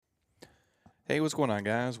Hey, what's going on,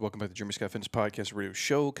 guys? Welcome back to the Jeremy Scott Fitness Podcast Radio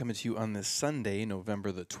Show, coming to you on this Sunday,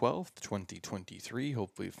 November the 12th, 2023.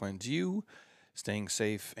 Hopefully it finds you staying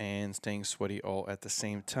safe and staying sweaty all at the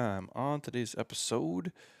same time. On today's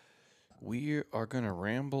episode, we are going to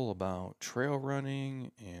ramble about trail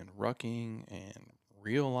running and rucking and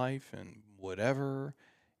real life and whatever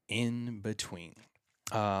in between.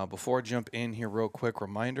 Before I jump in here, real quick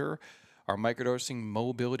reminder, our microdosing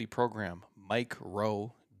mobility program,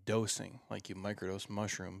 microdosing, like you microdose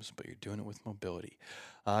mushrooms, but you're doing it with mobility.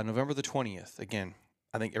 November the 20th. Again,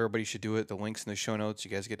 I think everybody should do it. The link's in the show notes.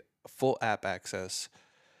 You guys get full app access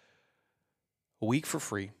a week for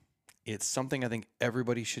free. It's something I think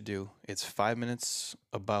everybody should do. It's 5 minutes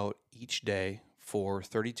about each day for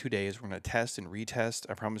 32 days. We're going to test and retest.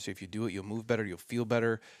 I promise you, if you do it, you'll move better, you'll feel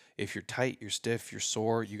better. If you're tight, you're stiff, you're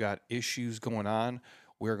sore, you got issues going on,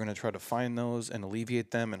 we're going to try to find those and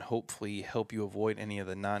alleviate them and hopefully help you avoid any of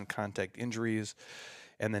the non-contact injuries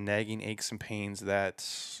and the nagging aches and pains that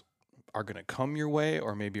are going to come your way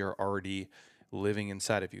or maybe are already living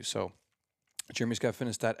inside of you. So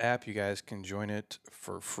JeremyScottFitness.app, you guys can join it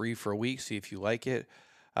for free for a week, see if you like it.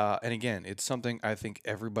 And again, it's something I think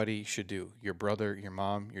everybody should do. Your brother, your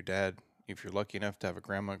mom, your dad, if you're lucky enough to have a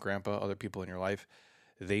grandma, grandpa, other people in your life,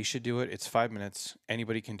 they should do it. It's 5 minutes.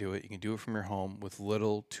 Anybody can do it. You can do it from your home with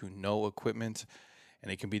little to no equipment,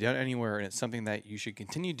 and it can be done anywhere. And it's something that you should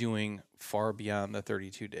continue doing far beyond the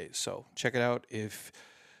 32 days. So check it out. If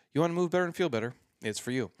you want to move better and feel better, it's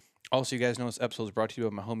for you. Also, you guys know this episode is brought to you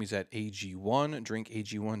by my homies at AG1.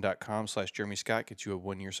 DrinkAG1.com/Jeremy Scott gets you a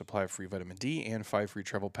 1-year supply of free vitamin D and 5 free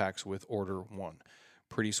travel packs with order 1.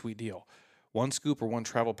 Pretty sweet deal. 1 scoop or 1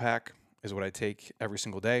 travel pack is what I take every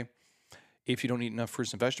single day. If you don't eat enough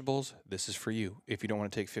fruits and vegetables, this is for you. If you don't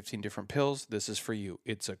want to take 15 different pills, this is for you.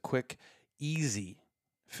 It's a quick, easy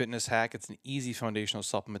fitness hack. It's an easy foundational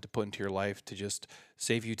supplement to put into your life to just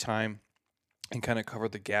save you time and kind of cover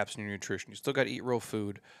the gaps in your nutrition. You still got to eat real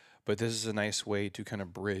food, but this is a nice way to kind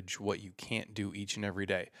of bridge what you can't do each and every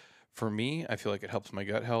day. For me, I feel like it helps my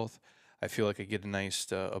gut health. I feel like I get a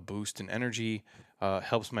nice a boost in energy,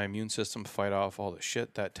 helps my immune system fight off all the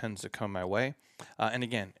shit that tends to come my way. And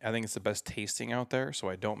again, I think it's the best tasting out there, so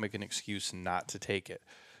I don't make an excuse not to take it.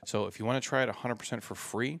 So if you want to try it 100% for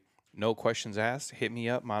free, no questions asked, hit me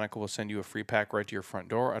up. Monica will send you a free pack right to your front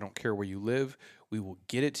door. I don't care where you live. We will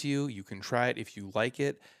get it to you. You can try it. If you like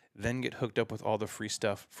it, then get hooked up with all the free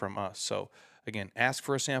stuff from us. So again, ask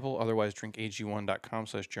for a sample. Otherwise,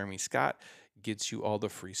 drinkag1.com/Jeremy Scott gets you all the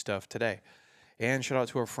free stuff today. And shout out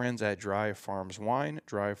to our friends at Dry Farms Wine.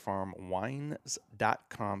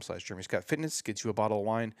 dryfarmwines.com/Jeremy Scott Fitness gets you a bottle of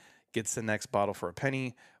wine, gets the next bottle for a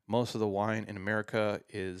penny. Most of the wine in America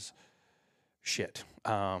is shit.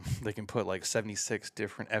 They can put like 76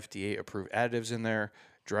 different FDA approved additives in there.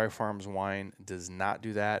 Dry Farms Wine does not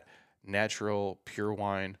do that. Natural, pure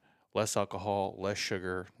wine, less alcohol, less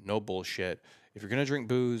sugar, no bullshit. If you're going to drink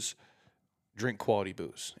booze, drink quality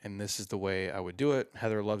booze. And this is the way I would do it.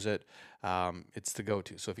 Heather loves it. It's the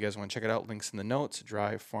go-to. So if you guys want to check it out, links in the notes,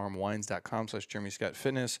 dryfarmwines.com/Jeremy Scott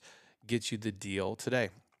Fitness gets you the deal today.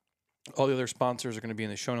 All the other sponsors are going to be in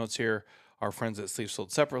the show notes here. Our friends at Sleep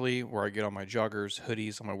Sold Separately, where I get all my joggers,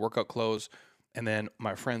 hoodies, all my workout clothes. And then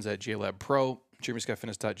my friends at JLab Pro,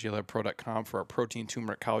 JeremyScottFitness.jlabpro.com for our protein,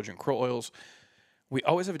 turmeric, collagen, krill oils. We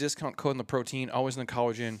always have a discount code in the protein, always in the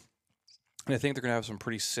collagen. And I think they're going to have some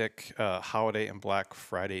pretty sick holiday and Black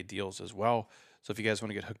Friday deals as well. So if you guys want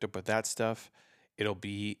to get hooked up with that stuff, it'll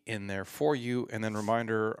be in there for you. And then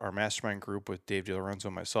reminder, our mastermind group with Dave DiLorenzo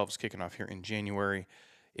and myself is kicking off here in January.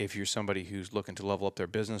 If you're somebody who's looking to level up their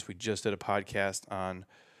business, we just did a podcast on,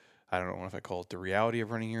 I don't know if I call it the reality of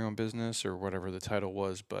running your own business or whatever the title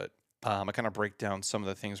was, but I kind of break down some of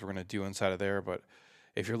the things we're going to do inside of there. But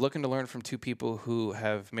if you're looking to learn from two people who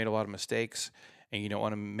have made a lot of mistakes and you don't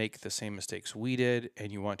want to make the same mistakes we did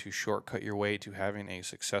and you want to shortcut your way to having a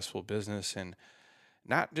successful business and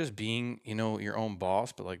not just being, your own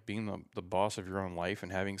boss, but like being the boss of your own life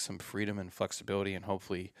and having some freedom and flexibility and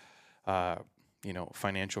hopefully,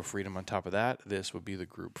 financial freedom on top of that, this would be the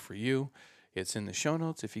group for you. It's in the show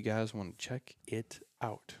notes if you guys want to check it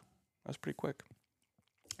out. That's pretty quick.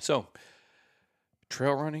 So,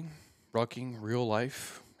 trail running, rucking, real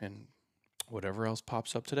life, and whatever else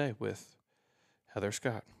pops up today with Heather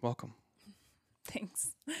Scott. Welcome.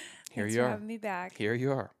 Thanks. Here Thanks you for are. having me back. Here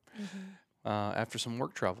you are. Mm-hmm. After some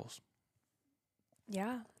work travels.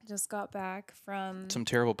 Yeah, just got back from Some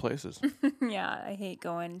terrible places. yeah, I hate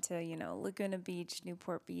going to, Laguna Beach,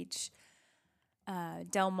 Newport Beach,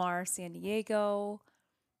 Del Mar, San Diego.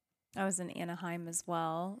 I was in Anaheim as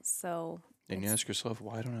well. So Then you ask yourself,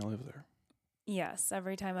 why don't I live there? yes,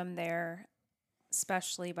 every time I'm there,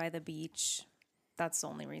 especially by the beach. That's the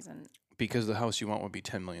only reason. Because the house you want would be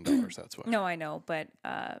 $10 million. That's why. No, I know, but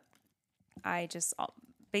I just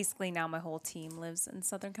basically now my whole team lives in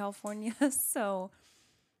Southern California. So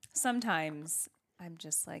sometimes I'm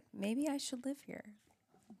just like, maybe I should live here.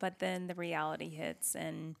 But then the reality hits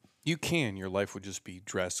and You can. Your life would just be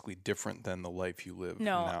drastically different than the life you live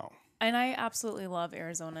no. now. And I absolutely love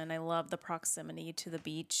Arizona and I love the proximity to the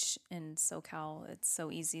beach in SoCal. It's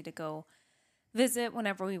so easy to go visit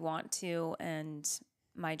whenever we want to. And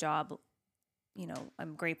my job,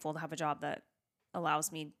 I'm grateful to have a job that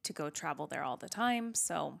allows me to go travel there all the time.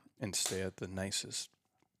 So, And stay at the nicest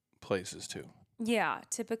places too. yeah,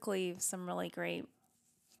 typically some really great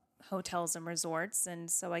hotels and resorts. And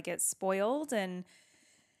so I get spoiled and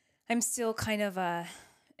I'm still kind of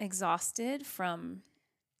exhausted from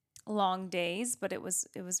long days, but it was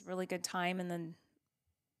really good time. And then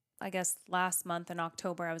I guess last month in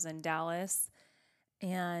October I was in Dallas,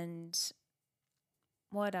 and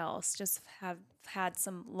what else? Just have had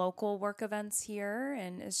some local work events here,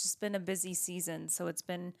 and it's just been a busy season. So it's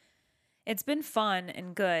been fun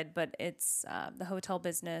and good, but it's the hotel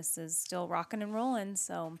business is still rocking and rolling.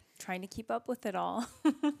 So trying to keep up with it all.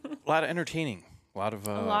 A lot of entertaining. A lot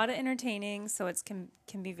of entertaining. So it's can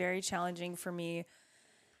be very challenging for me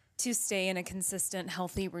to stay in a consistent,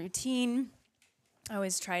 healthy routine. I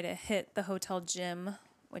always try to hit the hotel gym,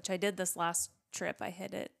 which I did this last trip. I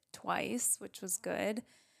hit it twice, which was good.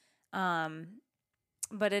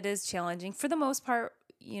 But it is challenging. For the most part,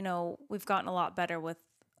 we've gotten a lot better with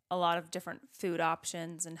a lot of different food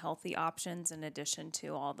options and healthy options in addition to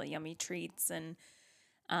all the yummy treats and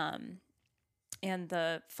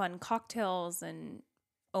the fun cocktails and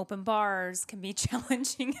open bars can be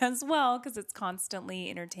challenging as well because it's constantly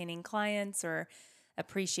entertaining clients or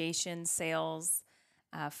appreciation sales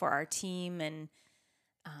for our team and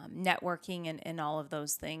networking and all of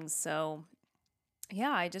those things. So,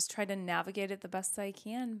 yeah, I just try to navigate it the best I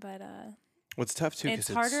can. But what's tough too, it's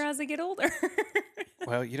harder as I get older.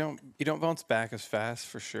 Well, you don't bounce back as fast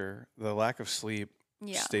for sure. The lack of sleep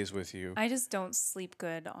stays with you. I just don't sleep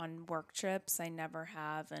good on work trips. I never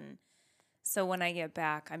have, and so when I get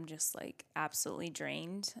back, I'm just like absolutely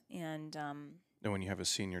drained. And when you have a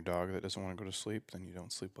senior dog that doesn't want to go to sleep, then you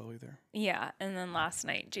don't sleep well either. Yeah, and then last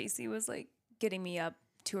night, JC was like getting me up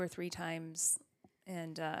 2 or 3 times,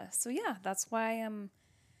 and so yeah, that's why I'm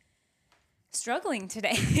struggling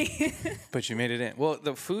today. But you made it in. Well,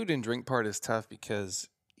 the food and drink part is tough because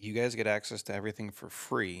you guys get access to everything for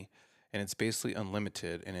free, and it's basically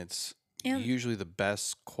unlimited, and it's usually the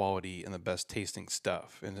best quality and the best tasting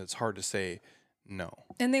stuff, and it's hard to say no.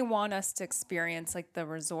 And they want us to experience like the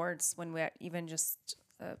resorts. When we even just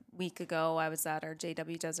a week ago, I was at our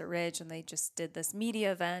JW Desert Ridge, and they just did this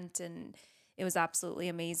media event, and it was absolutely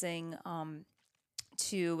amazing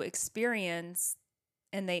to experience.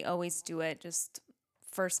 And they always do it just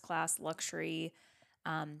first class luxury.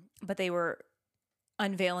 But they were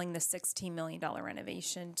unveiling the $16 million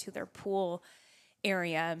renovation to their pool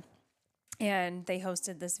area. And they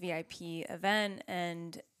hosted this VIP event.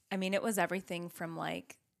 And I mean, it was everything from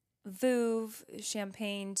like Vouv,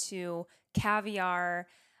 champagne to caviar,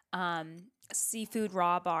 seafood,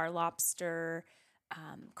 raw bar, lobster,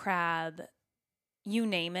 crab, you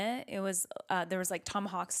name it. It was, there was like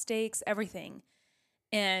tomahawk steaks, everything.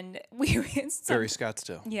 And we were very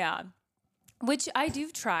Scottsdale. Yeah. Which I do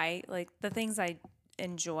try. Like the things I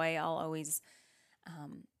enjoy, I'll always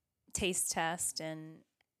taste test and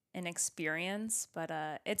experience.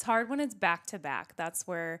 But it's hard when it's back to back. That's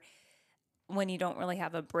where when you don't really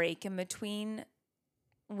have a break in between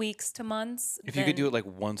weeks to months. If you could do it like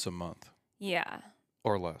once a month. Yeah.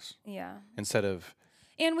 Or less. Yeah. Instead of...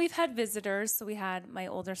 And we've had visitors. So we had my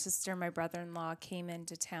older sister, my brother-in-law came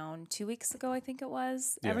into town 2 weeks ago, I think it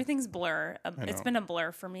was. Yeah. Everything's blur. It's been a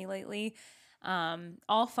blur for me lately.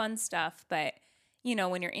 All fun stuff. But,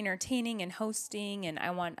 when you're entertaining and hosting, and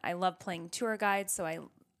I love playing tour guides. So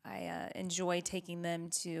I enjoy taking them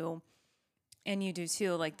to, and you do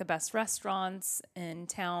too, like the best restaurants in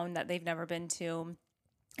town that they've never been to.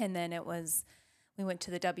 And then we went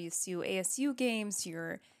to the WSU ASU games.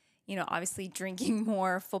 You're obviously drinking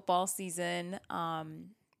more football season.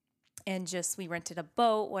 And just, we rented a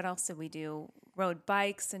boat. What else did we do? Rode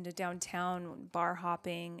bikes into downtown, bar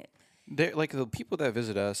hopping. They're like the people that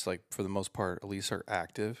visit us, like for the most part, at least are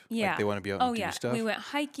active. Yeah. Like they want to be out and do stuff. We went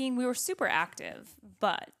hiking. We were super active,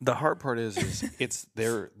 but the hard part is it's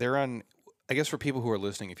they're on, I guess for people who are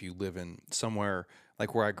listening, if you live in somewhere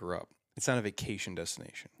like where I grew up, it's not a vacation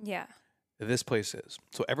destination. Yeah. This place is.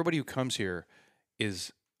 So everybody who comes here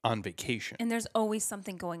is on vacation. And there's always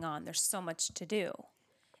something going on. There's so much to do.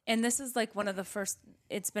 And this is like one of the first,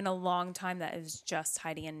 it's been a long time that it was just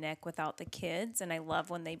Heidi and Nick without the kids. And I love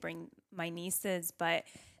when they bring my nieces, but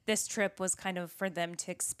this trip was kind of for them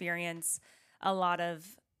to experience a lot of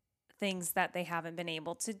things that they haven't been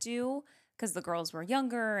able to do because the girls were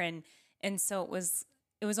younger. And so it was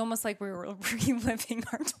almost like we were reliving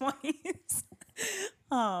our 20s.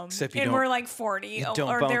 Except you And don't, we're like 40, you don't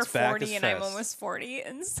or they're bounce back 40 as and I'm fast. almost 40.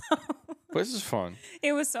 And so But this is fun.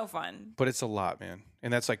 it was so fun. But it's a lot, man.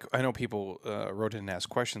 And that's like, I know people wrote in and asked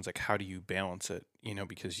questions like, how do you balance it? You know,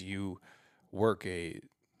 because you work a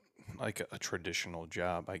traditional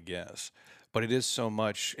job, I guess. But it is so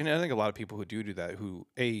much. And I think a lot of people who do that, who,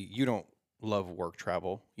 you don't love work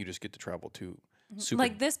travel. You just get to travel to super.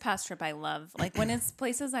 Like this past trip, I love, like when it's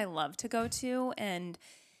places I love to go to, and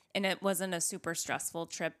it wasn't a super stressful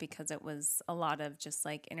trip because it was a lot of just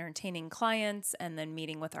like entertaining clients and then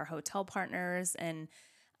meeting with our hotel partners, and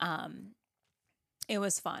it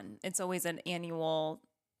was fun. It's always an annual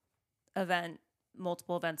event,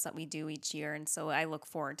 multiple events that we do each year, and so I look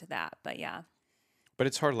forward to that. But yeah. But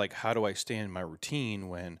it's hard, like, how do I stay in my routine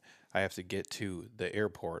when I have to get to the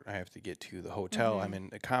airport? I have to get to the hotel. I'm in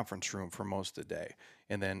a conference room for most of the day.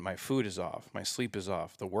 And then my food is off. My sleep is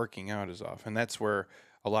off. The working out is off. And that's where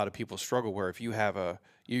a lot of people struggle, where if you have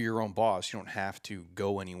you're your own boss, you don't have to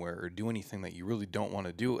go anywhere or do anything that you really don't want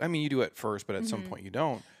to do. I mean, you do at first, but at some point you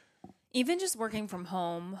don't. Even just working from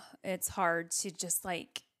home, it's hard to just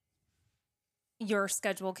like, your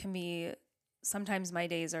schedule can be, sometimes my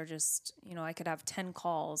days are just, I could have 10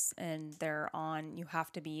 calls and you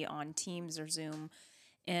have to be on Teams or Zoom,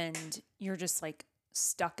 and you're just like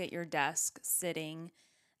stuck at your desk sitting.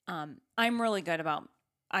 I'm really good about,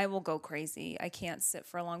 I will go crazy. I can't sit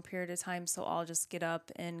for a long period of time. So I'll just get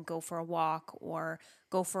up and go for a walk or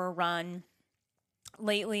go for a run.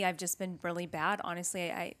 Lately, I've just been really bad,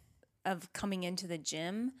 honestly, of coming into the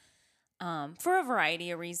gym for a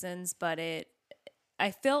variety of reasons, but I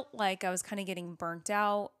felt like I was kind of getting burnt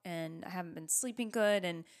out and I haven't been sleeping good.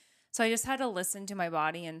 And so I just had to listen to my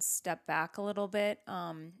body and step back a little bit.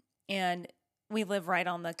 And we live right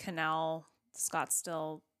on the canal,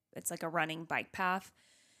 Scottsdale. It's like a running bike path.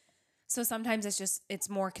 So sometimes it's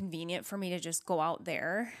more convenient for me to just go out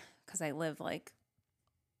there because I live like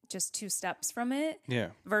just 2 steps from it. Yeah.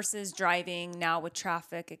 Versus driving now with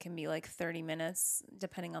traffic, it can be like 30 minutes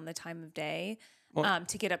depending on the time of day.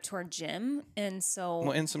 To get up to our gym. And so,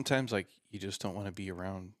 Well, and sometimes like you just don't want to be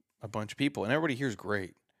around a bunch of people, and everybody here is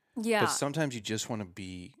great. yeah, But sometimes you just want to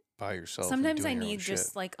be by yourself. sometimes and I doing your own need just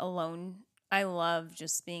shit. like alone. I love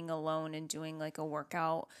just being alone and doing like a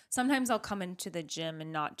workout. Sometimes I'll come into the gym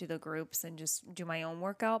and not do the groups and just do my own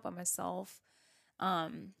workout by myself.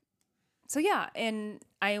 So yeah, and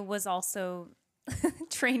I was also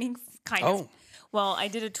training kind of. Well, I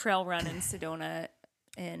did a trail run in Sedona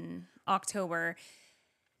in October.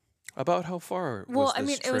 About how far? Well, was I this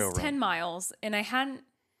mean, it trail was run? 10 miles, and I hadn't.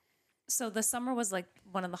 So the summer was like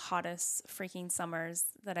one of the hottest freaking summers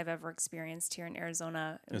that I've ever experienced here in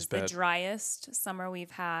Arizona. It was the bad. driest summer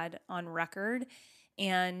we've had on record.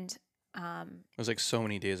 And It was like so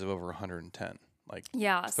many days of over 110, like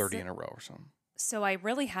yeah, 30 in a row or something. so I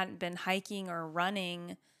really hadn't been hiking or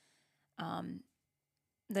running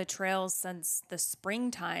the trails since the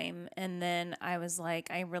springtime. And then I was like,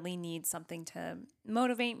 I really need something to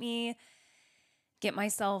motivate me, get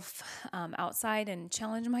myself outside and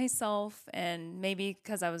challenge myself. And maybe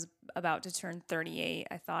because I was about to turn 38,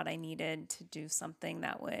 I thought I needed to do something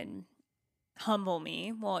that would humble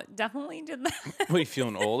me. Well, it definitely did that. What, are you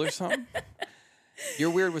feeling old or something?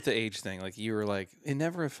 You're weird with the age thing. Like you were like, it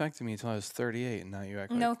never affected me until I was 38, and now you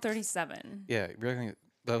act like, No, 37. yeah, you're acting like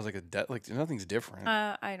that was like like nothing's different.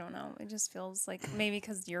 I don't know. It just feels like maybe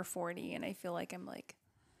because you're 40 and I feel like I'm like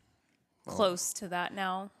close to that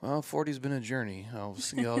now. Well, 40's been a journey. I'll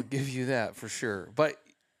give you that for sure. But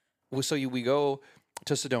we go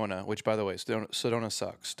to Sedona, which by the way, Sedona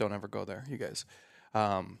sucks. Don't ever go there, you guys.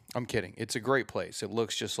 I'm kidding. It's a great place. It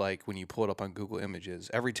looks just like when you pull it up on Google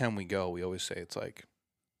Images. Every time we go, we always say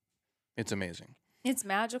it's amazing. It's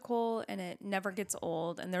magical and it never gets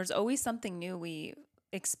old. And there's always something new we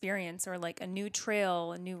experience, or like a new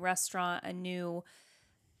trail, a new restaurant, a new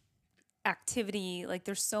activity. Like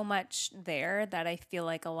there's so much there that I feel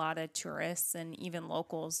like a lot of tourists and even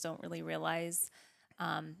locals don't really realize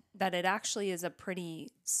that it actually is a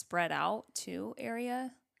pretty spread out too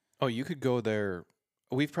area. Oh, you could go there.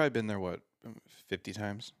 We've probably been there, 50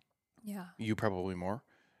 times? Yeah. You probably more.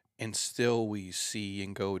 And still we see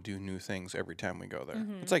and go do new things every time we go there.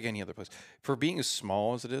 Mm-hmm. It's like any other place. For being as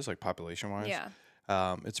small as it is, like population-wise, Yeah.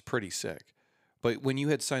 It's pretty sick. But when you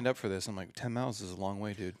had signed up for this, I'm like, 10 miles is a long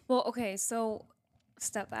way, dude. Well, okay. So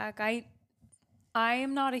step back. I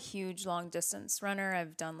am not a huge long distance runner.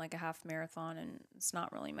 I've done like a half marathon and it's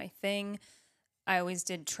not really my thing. I always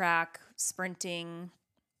did track, sprinting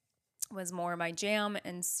was more my jam,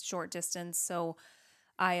 and short distance. So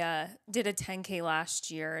I did a 10K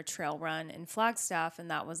last year, a trail run in Flagstaff,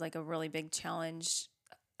 and that was like a really big challenge,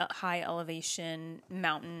 a high elevation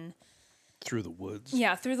mountain. Through the woods.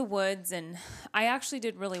 Yeah, through the woods. And I actually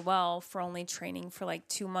did really well for only training for like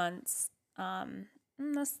 2 months.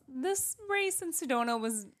 This race in Sedona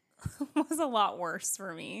was was a lot worse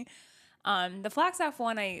for me. The Flagstaff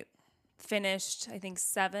one, I finished, I think,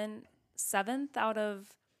 seventh out of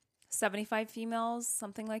 75 females,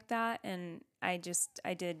 something like that. And I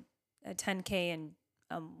did a 10K in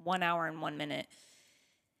 1 hour and 1 minute.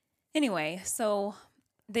 Anyway, so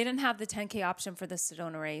they didn't have the 10K option for the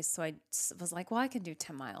Sedona race. So I was like, well, I can do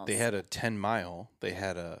 10 miles. They had a 10-mile. They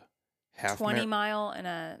had a half 20 mile and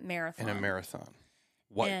a marathon. And a marathon.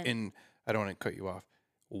 What? And I don't want to cut you off.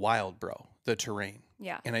 Wild, bro. The terrain.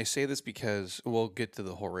 Yeah. And I say this because we'll get to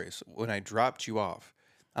the whole race. When I dropped you off,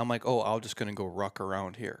 I'm like, oh, I'm just going to go ruck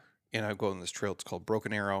around here. And I go on this trail. It's called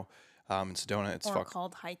Broken Arrow in Sedona. It's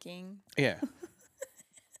called hiking. Yeah.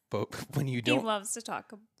 But when you don't... He loves to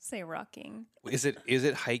say rucking. Is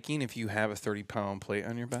it hiking if you have a 30-pound plate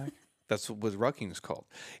on your back? That's what rucking is called.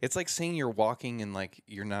 It's like saying you're walking and like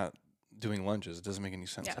you're not doing lunges. It doesn't make any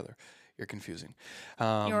sense, Heather. You're confusing.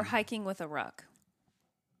 You're hiking with a ruck.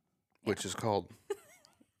 Which is called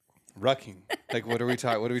rucking. Like, what are we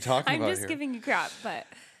talking about here? I'm just giving you crap, but...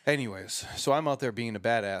 Anyways, so I'm out there being a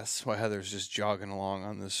badass while Heather's just jogging along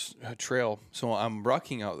on this trail. So I'm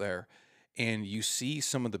rucking out there, and you see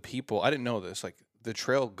some of the people. I didn't know this. Like, the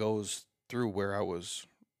trail goes through where I was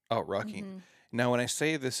out rucking. Mm-hmm. Now, when I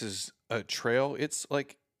say this is a trail, it's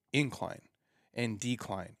like incline and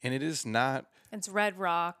decline, and it is not... It's red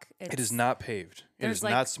rock. It is not paved. It is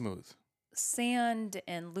like not smooth. Sand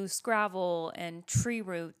and loose gravel and tree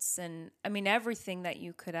roots and, I mean, everything that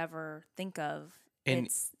you could ever think of. And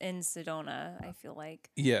it's in Sedona, I feel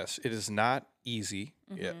like. Yes, it is not easy.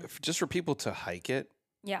 Mm-hmm. Yeah, just for people to hike it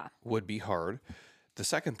would be hard. The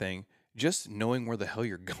second thing, just knowing where the hell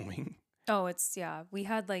you're going. Oh, we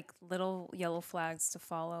had like little yellow flags to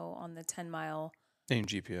follow on the 10-mile. And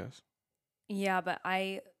GPS. Yeah, but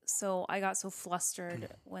I got so flustered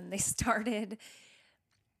when they started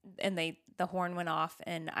and the horn went off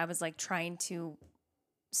and I was like trying to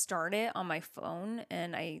start it on my phone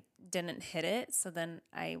and I didn't hit it. So then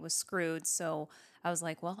I was screwed. So I was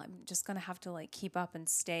like, well, I'm just going to have to like keep up and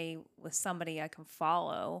stay with somebody I can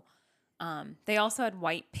follow. They also had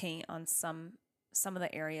white paint on some of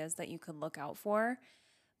the areas that you could look out for,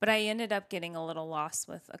 but I ended up getting a little lost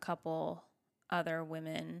with a couple other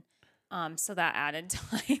women. So that added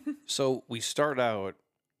time. So we start out,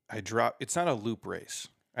 it's not a loop race.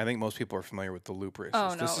 I think most people are familiar with the loop races.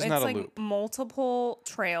 Oh, no. It's not like a loop. Multiple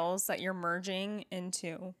trails that you're merging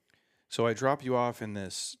into. So I drop you off in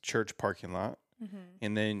this church parking lot,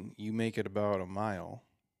 and then you make it about a mile.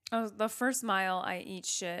 Oh, the first mile, I eat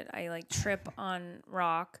shit. I like trip on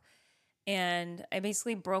rock, and I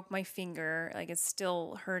basically broke my finger. Like it's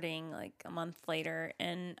still hurting like a month later,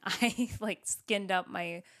 and I like skinned up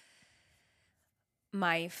my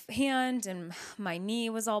hand, and my knee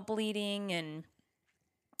was all bleeding, and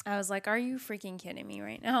I was like, are you freaking kidding me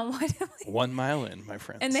right now? What? 1 mile in, my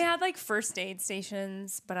friends. And they had like first aid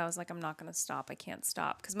stations, but I was like, I'm not going to stop. I can't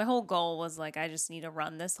stop. Because my whole goal was like, I just need to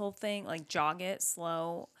run this whole thing, like jog it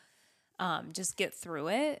slow, just get through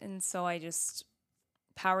it. And so I just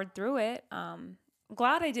powered through it. I'm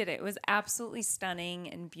glad I did it. It was absolutely stunning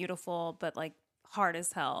and beautiful, but like hard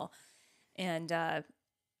as hell. And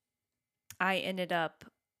I ended up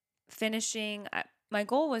finishing. My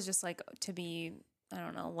goal was just like to be, I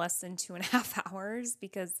don't know, less than 2.5 hours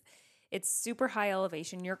because it's super high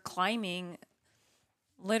elevation. You're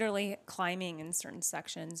literally climbing in certain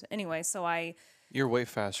sections. Anyway, You're way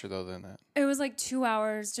faster though than that. It was like 2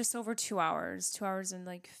 hours, just over 2 hours, 2 hours and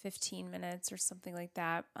like 15 minutes or something like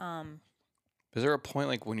that. Is there a point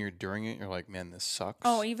like when you're doing it, you're like, man, this sucks?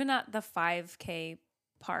 Oh, even at the 5K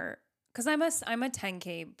part, because I'm a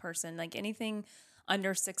 10K person. Like anything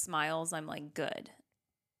under 6 miles, I'm like good.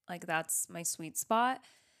 Like that's my sweet spot.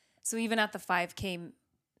 So even at the 5K,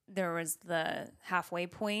 there was the halfway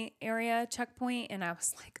point area checkpoint. And I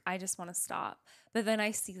was like, I just want to stop. But then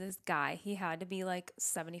I see this guy, he had to be like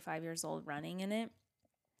 75 years old running in it.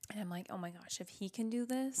 And I'm like, oh my gosh, if he can do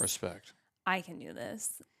this, respect, I can do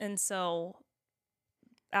this. And so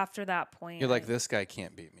after that point, you're like, this guy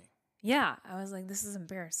can't beat me. Yeah. I was like, this is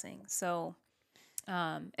embarrassing. So,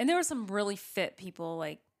 and there were some really fit people,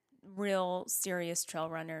 like real serious trail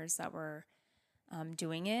runners that were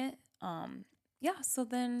doing it. Yeah, so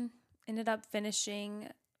then ended up finishing,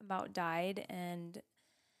 about died, and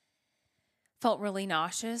felt really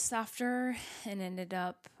nauseous after, and ended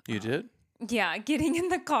up You did? yeah, getting in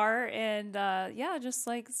the car and yeah, just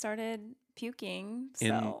like started puking.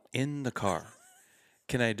 So In the car.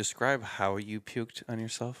 Can I describe how you puked on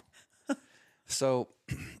yourself? So,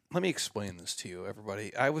 let me explain this to you,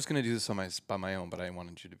 everybody. I was going to do this by my own, but I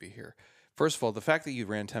wanted you to be here. First of all, the fact that you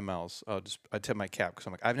ran 10 miles, I tip my cap because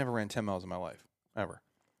I'm like, I've never ran 10 miles in my life, ever.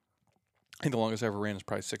 I think the longest I ever ran is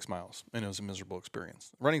probably 6 miles, and it was a miserable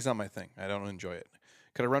experience. Running's not my thing. I don't enjoy it.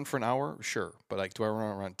 Could I run for an hour? Sure. But like, do I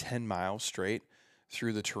want to run 10 miles straight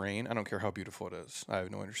through the terrain? I don't care how beautiful it is. I have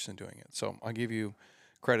no interest in doing it. So I'll give you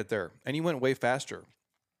credit there. And you went way faster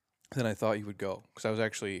than I thought you would go because I was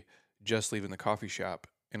actually just leaving the coffee shop,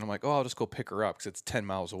 and I'm like, oh, I'll just go pick her up because it's 10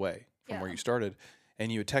 miles away from where Yeah. you started.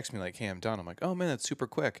 And you would text me like, hey, I'm done. I'm like, oh man, that's super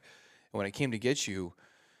quick. And when I came to get you,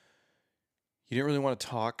 you didn't really want to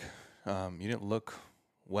talk. You didn't look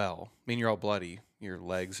well. I mean, you're all bloody, your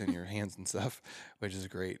legs and your hands and stuff, which is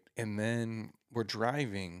great. And then we're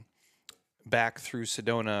driving back through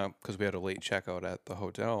Sedona because we had a late checkout at the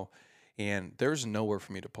hotel, and there's nowhere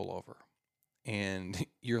for me to pull over. And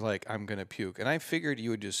you're like, I'm going to puke. And I figured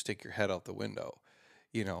you would just stick your head out the window,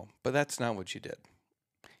 but that's not what you did.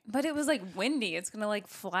 but it was like windy. It's gonna like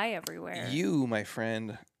fly everywhere. You, my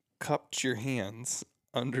friend, cupped your hands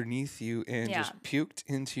underneath you and Yeah. just puked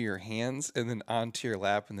into your hands and then onto your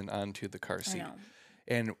lap and then onto the car I seat. know.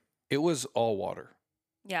 And it was all water.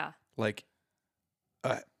 Yeah. Like,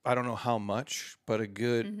 I don't know how much, but a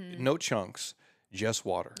good, no chunks, just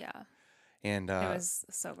water. Yeah. And It was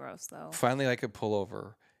so gross though. finally I could pull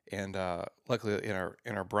over. And luckily in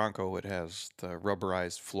our Bronco, it has the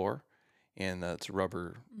rubberized floor and it's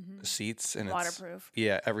rubber seats. And Waterproof.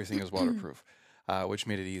 Everything is waterproof, which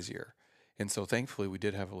made it easier. And so thankfully we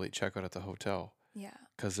did have a late checkout at the hotel. Yeah.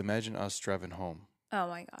 Because imagine us driving home Oh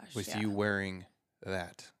my gosh. with yeah. you wearing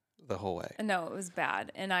that the whole way. No, it was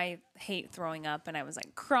bad. And I hate throwing up, and I was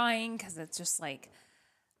like crying because it's just like,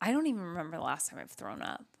 I don't even remember the last time I've thrown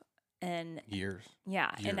up. And Years. yeah,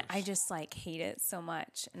 and I Years. just like hate it so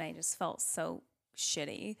much, and I just felt so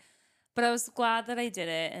shitty. But I was glad that I did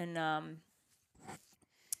it, and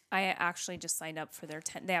I actually just signed up for their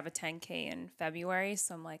they have a 10K in February,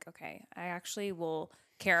 so I'm like, okay, I actually will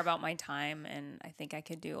care about my time, and I think I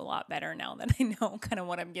could do a lot better now that I know kind of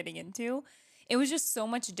what I'm getting into. It was just so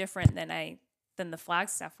much different than the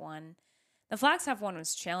Flagstaff one. The Flagstaff one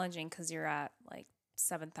was challenging because you're at like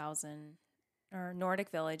 7,000, or Nordic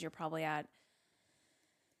Village, you're probably at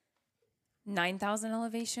 9,000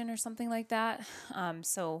 elevation or something like that.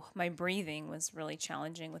 So my breathing was really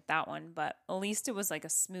challenging with that one, but at least it was like a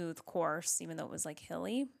smooth course, even though it was like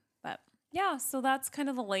hilly. But yeah, so that's kind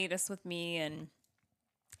of the latest with me. And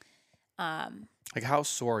Like, how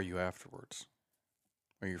sore are you afterwards?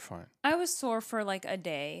 Or you're fine? I was sore for like a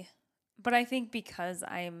day, but I think because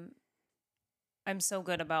I'm so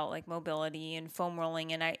good about like mobility and foam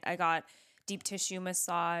rolling, and I got deep tissue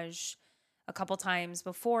massage a couple times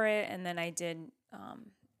before it, and then I did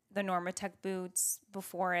the Normatec boots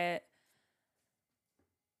before it.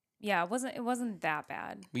 Yeah, it wasn't that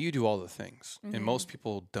bad. Well, you do all the things, and most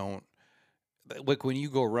people don't. Like when you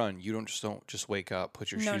go run, you don't just wake up,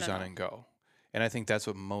 put your shoes on, No. and go. And I think that's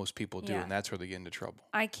what most people do, Yeah. and that's where they get into trouble.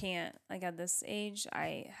 I can't, like at this age,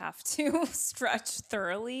 I have to stretch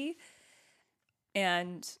thoroughly.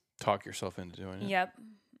 And Talk yourself into doing it. yep.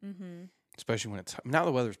 Especially when it's now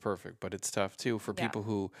the weather's perfect, but it's tough too for Yeah. people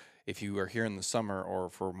who, if you are here in the summer, or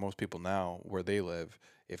for most people now where they live,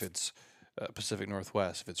 if it's Pacific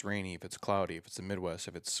Northwest, if it's rainy, if it's cloudy, if it's the Midwest,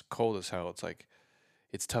 if it's cold as hell, it's like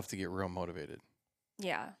it's tough to get real motivated.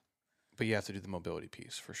 Yeah. But you have to do the mobility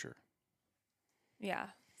piece for sure. Yeah.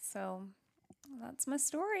 So that's my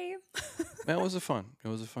story. It was a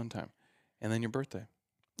fun time. And then your birthday.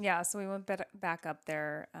 Yeah, so we went back up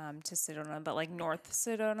there to Sedona, but like North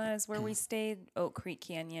Sedona is where we stayed, Oak Creek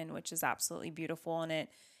Canyon, which is absolutely beautiful, and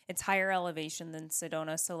it's higher elevation than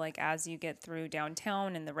Sedona. So like as you get through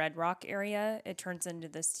downtown in the Red Rock area, it turns into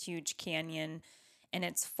this huge canyon, and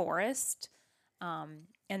it's forest.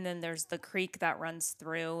 And then there's the creek that runs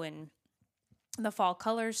through, and the fall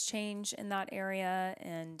colors change in that area,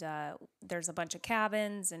 and there's a bunch of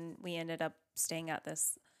cabins, and we ended up staying at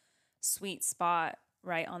this sweet spot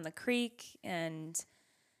right on the creek. And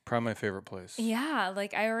Probably my favorite place. yeah,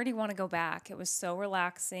 like I already want to go back. It was so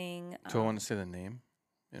relaxing. Do I want to say the name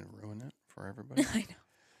and ruin it for everybody? I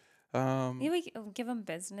know. Maybe we give them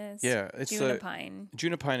business. Yeah, it's Junipine.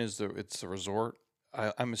 Junipine is it's a resort.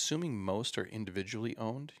 I'm assuming most are individually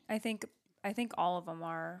owned. I think all of them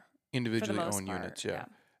are. for the Individually most owned part. units, yeah.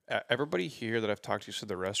 Yeah. Everybody here that I've talked to said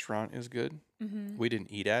the restaurant is good. Mm-hmm. We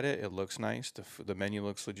didn't eat at it. It looks nice. The menu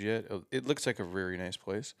looks legit. It looks like a very nice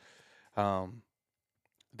place. Um,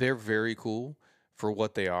 they're very cool for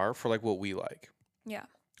what they are, for like what we like. Yeah.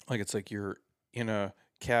 Like it's like you're in a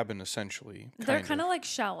cabin essentially, They're kind kind of. of like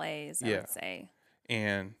chalets, I Yeah. would say.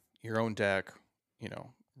 And your own deck,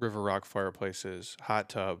 river rock fireplaces, hot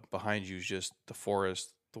tub, behind you is just the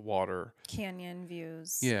forest, the water. Canyon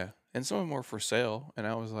views. Yeah. And some of them were for sale. And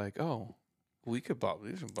I was like, oh, we could buy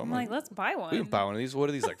these. I'm like, let's buy We can buy one. one of these. What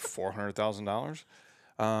are these, like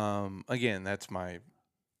 $400,000? Again, that's my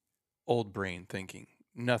old brain thinking.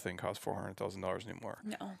 Nothing costs $400,000 anymore.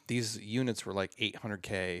 No. These units were like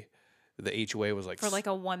 800K. The HOA was like For like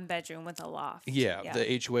a 1 bedroom with a loft. yeah,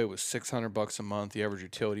 the HOA was $600 a month. The average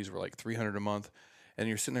utilities were like $300 a month, and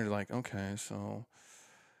you're sitting there like, okay, so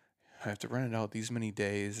I have to rent it out these many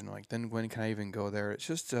days, and like, then when can I even go there? It's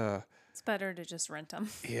just, It's better to just rent them.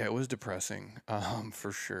 yeah, it was depressing,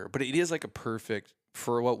 for sure. But it is like a perfect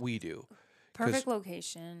for what we do. Perfect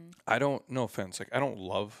location. I don't, no offense, like I don't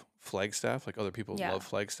love Flagstaff like other people Yeah. love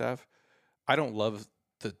Flagstaff. I don't love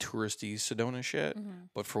the touristy Sedona shit,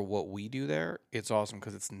 but for what we do there, it's awesome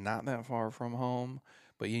because it's not that far from home.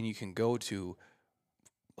 But then you can go to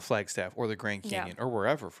Flagstaff or the Grand Yeah. Canyon or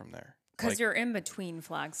wherever from there. Because Like, you're in between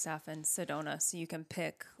Flagstaff and Sedona. So you can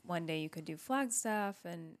pick one day you could do Flagstaff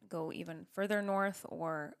and go even further north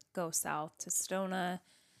or go south to Sedona.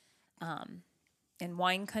 In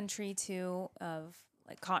wine country too, of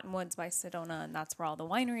like Cottonwoods by Sedona. And that's where all the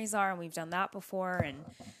wineries are. And we've done that before. And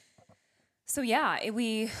so, yeah,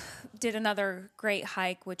 we did another great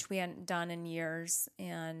hike, which we hadn't done in years,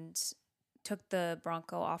 and took the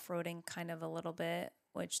Bronco off-roading kind of a little bit,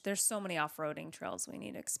 which there's so many off-roading trails we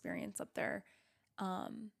need to experience up there.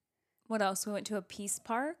 What else? We went to a peace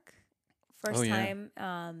park. First yeah. time.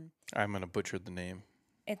 I'm gonna butcher the name.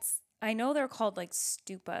 I know they're called like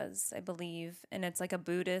stupas, I believe, and it's like a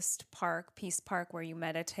Buddhist park, peace park, where you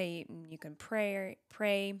meditate and you can pray,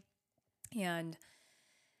 and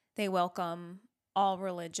they welcome all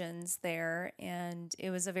religions there, and it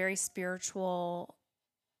was a very spiritual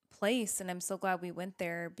place, and I'm so glad we went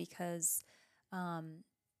there because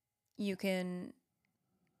you can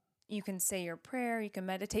say your prayer, you can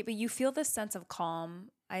meditate, but you feel this sense of calm.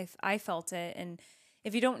 I felt it, and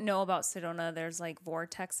if you don't know about Sedona, there's like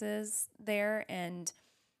vortexes there, and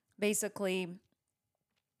basically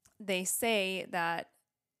they say that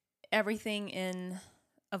everything in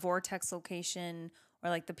a vortex location or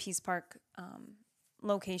like the Peace Park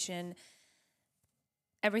location,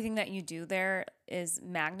 everything that you do there is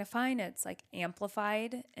magnified. It's like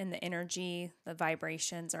amplified, and the energy, the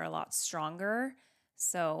vibrations are a lot stronger.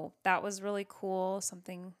 So that was really cool.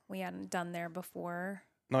 Something we hadn't done there before.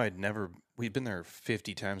 No, we'd been there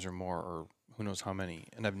 50 times or more, or who knows how many,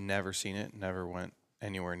 and I've never seen it, never went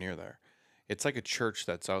anywhere near there. It's like a church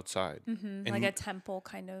that's outside. Mm-hmm. Like a temple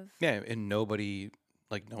kind of. Yeah, and no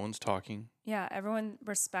one's talking. Yeah, everyone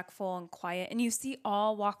respectful and quiet. And you see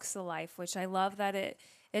all walks of life, which I love that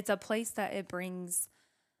it's a place that it brings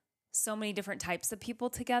so many different types of people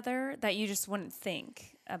together that you just wouldn't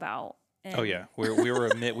think about. And Oh yeah, we were we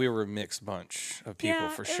were a mixed bunch of people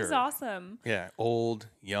for sure. It was awesome. Yeah, old,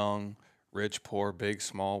 young, rich, poor, big,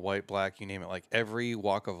 small, white, black, you name it. Like every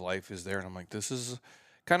walk of life is there, and I'm like, this is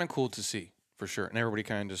kind of cool to see for sure. And everybody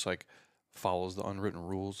kind of just like follows the unwritten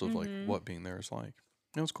rules of like what being there is like.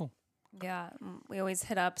 It was cool. Yeah, we always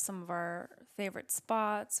hit up some of our favorite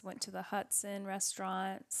spots. Went to the Hudson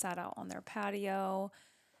restaurant, sat out on their patio.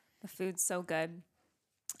 The food's so good.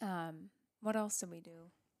 What else did we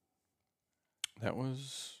do? That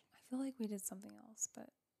was I feel like we did something else, but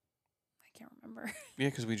I can't remember. yeah,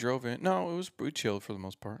 because we drove in. No, we chilled for the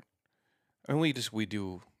most part. I mean, we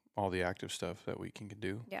do all the active stuff that we can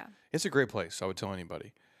do. Yeah. It's a great place. I would tell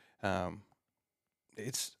anybody.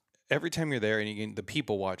 It's every time you're there and you get the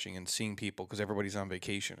people watching and seeing people because everybody's on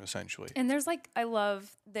vacation essentially. And there's like, I love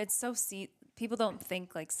that it's so people don't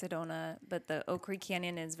think like Sedona, but the Oak Creek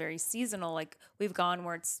Canyon is very seasonal. Like we've gone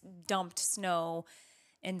where it's dumped snow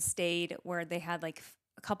and stayed where they had like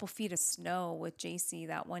a couple feet of snow with JC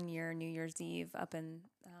that one year, New Year's Eve up in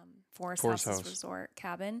Forest Houses Resort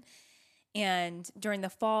cabin. And during the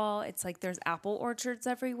fall, it's like there's apple orchards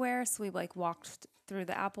everywhere. So we like walked through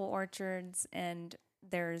the apple orchards, and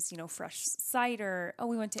there's, fresh cider. Oh,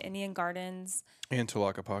 we went to Indian Gardens. And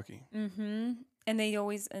Tlaquepaque. Mm-hmm. And they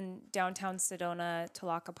always, in downtown Sedona,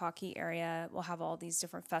 Tlaquepaque area, will have all these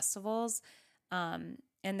different festivals. And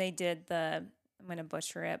they did I'm going to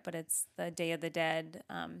butcher it, but it's the Day of the Dead,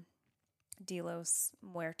 De los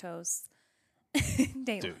Muertos.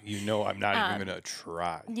 daily. Dude, I'm not even going to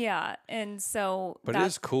try. Yeah. And so But it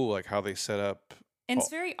is cool, like, how they set up. and it's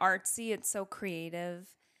very artsy. It's so creative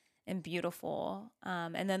and beautiful.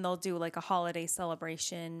 And then they'll do like a holiday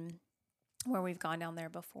celebration where we've gone down there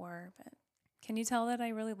before. But can you tell that I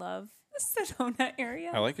really love the Sedona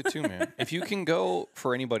area? I like it too, man. If you can go,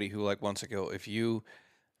 for anybody who like wants to go, if you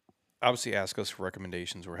obviously ask us for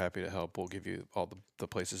recommendations, we're happy to help. We'll give you all the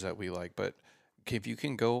places that we like. But if you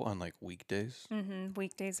can go on like weekdays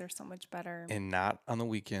Weekdays are so much better. and not on the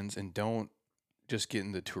weekends, and don't just get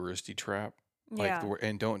in the touristy trap. Like, Yeah.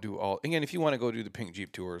 and don't do all. Again, if you want to go do the pink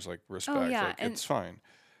Jeep tours, like, respect, Oh, yeah, like, and- it's fine.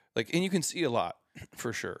 Like, and you can see a lot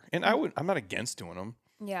for sure. And I'm not against doing them.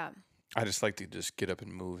 Yeah. I just like to just get up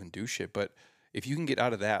and move and do shit. But if you can get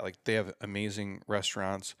out of that, like, they have amazing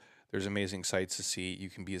restaurants. There's amazing sights to see. You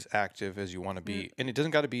can be as active as you want to be, and it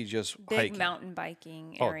doesn't got to be just Big hiking. mountain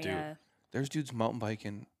biking Oh, area. dude. There's dudes mountain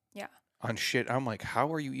biking Yeah. on shit. I'm like,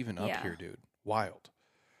 how are you even up Yeah. here, dude? Wild.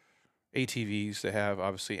 ATVs, they have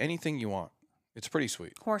obviously anything you want. It's pretty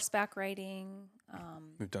sweet. Horseback riding.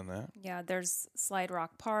 We've done that. Yeah, there's Slide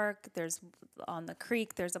Rock Park. There's on the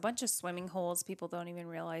creek. There's a bunch of swimming holes people don't even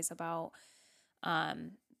realize about.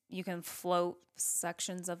 You can float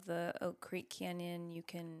sections of the Oak Creek Canyon. You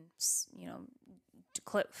can,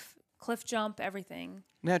 cliff jump, everything.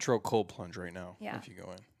 Natural cold plunge right now. Yeah. If you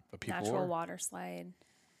go in, but people Natural are, water slide.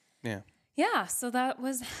 yeah. Yeah, so that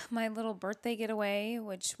was my little birthday getaway,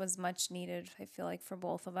 which was much needed, I feel like, for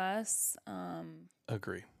both of us.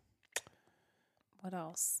 Agree. What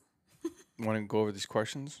else? Want to go over these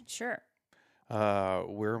questions? Sure.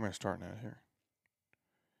 Where am I starting at here?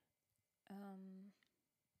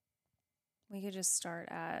 We could just start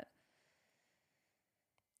at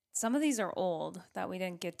some of these are old that we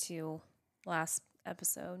didn't get to last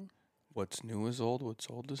episode. What's new is old. What's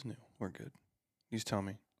old is new. We're good. You just tell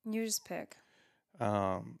me. You just pick.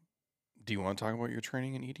 Do you want to talk about your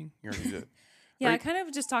training and eating? You already did. Yeah, Are I you- kind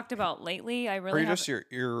of just talked about lately. I Or really you have, just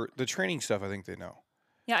your the training stuff? I think they know.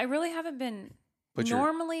 yeah, I really haven't been. But you're-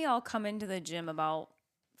 Normally, I'll come into the gym about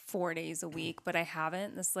 4 days a week, but I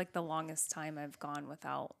haven't. This is like the longest time I've gone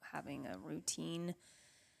without having a routine.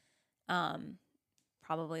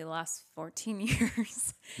 Probably the last 14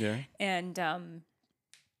 years. Yeah. And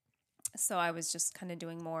so I was just kind of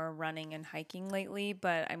doing more running and hiking lately,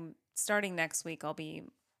 but I'm starting next week.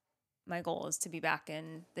 My goal is to be back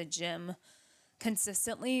in the gym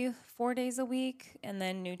consistently 4 days a week. And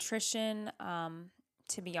then nutrition,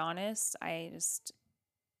 to be honest, I just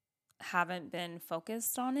haven't been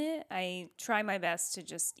focused on it. I try my best to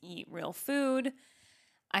just eat real food.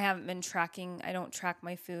 I haven't been tracking. I don't track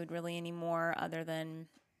my food really anymore, other than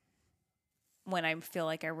when I feel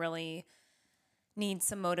like I really need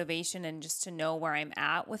some motivation and just to know where I'm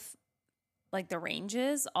at with like the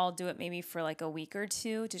ranges. I'll do it maybe for like a week or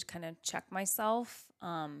two to kind of check myself.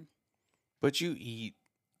 But you eat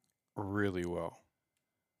really well.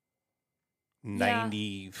 Yeah.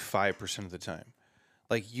 95% of the time.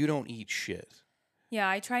 Like, you don't eat shit. Yeah,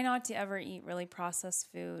 I try not to ever eat really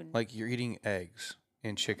processed food. Like, you're eating eggs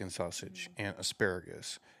and chicken sausage and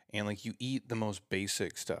asparagus. And, like, you eat the most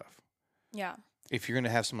basic stuff. Yeah. If you're going to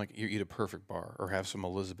have some, like, you eat a Perfect Bar or have some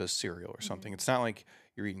Elizabeth cereal or something. It's not like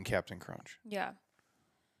you're eating Captain Crunch. Yeah.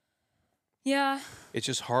 Yeah. It's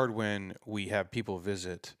just hard when we have people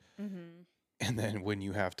visit. And then when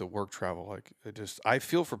you have to work travel, like, I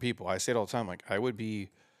feel for people. I say it all the time. Like, I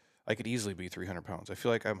could easily be 300 pounds. I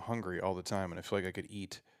feel like I'm hungry all the time, and I feel like I could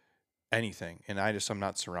eat anything, and I'm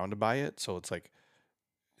not surrounded by it, so it's like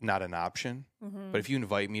not an option. But if you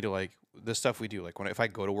invite me to like the stuff we do, like if I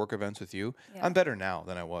go to work events with you, Yeah. I'm better now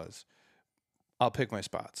than I was. I'll pick my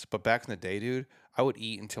spots. But back in the day, dude, I would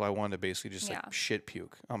eat until I wanted to basically just Yeah. like shit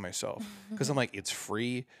puke on myself because I'm like, it's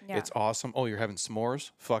free, Yeah. it's awesome. Oh, you're having s'mores?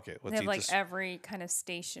 Fuck it, They let's have eat like this. every kind of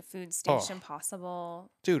food station possible.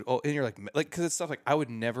 Dude, oh, and you're like, because it's stuff like I would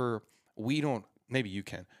never, maybe you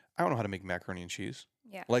can. I don't know how to make macaroni and cheese.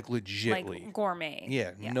 Yeah. Like, legitly. Like gourmet.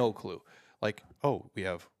 Yeah, no clue. Like, oh, we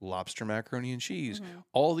have lobster macaroni and cheese.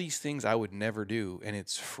 All these things I would never do, and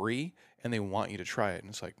it's free, and they want you to try it. And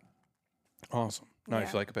it's like, awesome. Now I Yeah.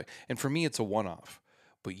 feel like and for me, it's a one-off.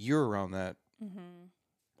 But you're around that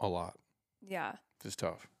a lot. Yeah. It's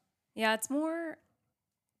tough. Yeah, it's more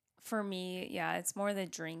for me, it's more the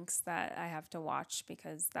drinks that I have to watch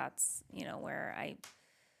because that's, where I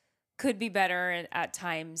could be better at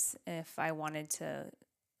times if I wanted to,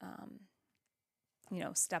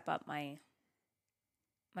 step up my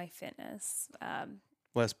fitness.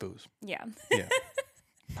 Less booze. Yeah. Yeah,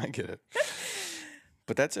 I get it.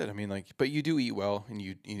 But that's it. I mean, like, but you do eat well, and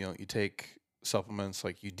you take supplements.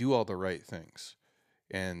 Like, you do all the right things,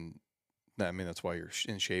 and I mean, that's why you're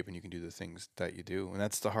in shape and you can do the things that you do. And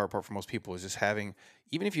that's the hard part for most people is just having,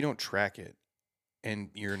 even if you don't track it and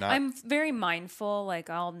you're not, I'm very mindful. Like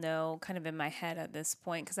I'll know kind of in my head at this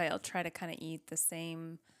point because I'll try to kind of eat the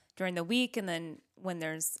same during the week, and then when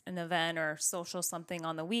there's an event or social something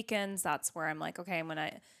on the weekends, that's where I'm like, okay, I'm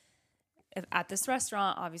gonna if at this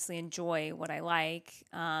restaurant, obviously enjoy what I like.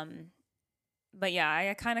 But yeah,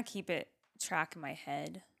 I kind of keep it track in my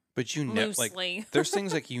head but like, loosely. there's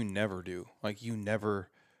things like you never do. Like you never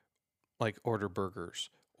like order burgers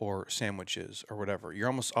or sandwiches or whatever. You're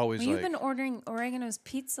almost always Well, you've like, been ordering Oregano's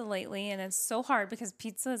pizza lately, and it's so hard because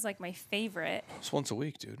pizza is like my favorite. it's once a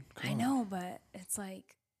week, dude. Come I on. know, but it's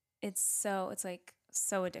like it's like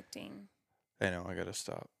so addicting. I know. I got to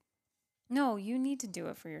stop. No, you need to do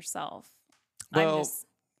it for yourself. I'm Well, just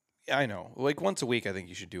I know. Like once a week, I think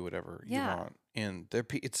you should do whatever you yeah. want. And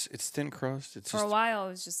it's thin crust. It's For a just while, it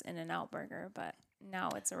was just In-N-Out Burger, but now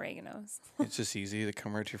it's Oregano's. it's just easy to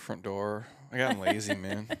come right to your front door. I got lazy,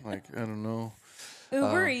 man. Like I don't know.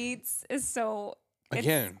 Uber Eats is so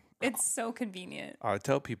Again, it's so convenient. I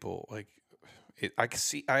tell people like I can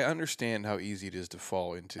see. I understand how easy it is to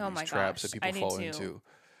fall into Oh these my traps that gosh, people I do fall too.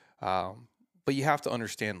 into. But you have to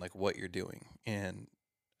understand like what you're doing and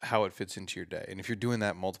how it fits into your day. And if you're doing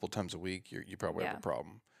that multiple times a week, you probably have Yeah. a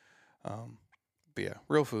problem. But yeah,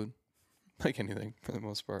 real food, like anything for the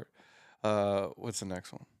most part. What's the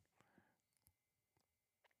next one?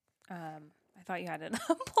 I thought you had it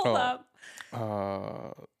pulled Oh, up.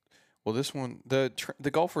 well, this one,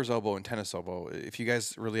 the golfer's elbow and tennis elbow. If you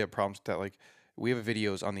guys really have problems with that, like we have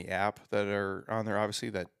videos on the app that are on there, obviously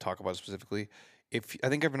that talk about it specifically. If I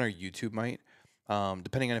think everyone on our YouTube might,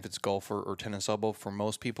 depending on if it's golfer or tennis elbow. For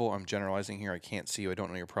most people, I'm generalizing here. I can't see you. I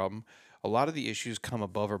don't know your problem. A lot of the issues come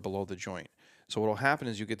above or below the joint. So what will happen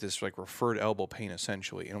is you get this like referred elbow pain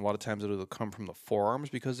essentially, and a lot of times it'll come from the forearms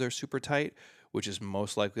because they're super tight, which is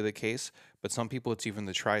most likely the case. But some people it's even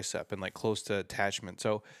the tricep and like close to attachment.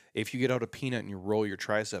 So if you get out a peanut and you roll your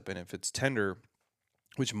tricep, and if it's tender,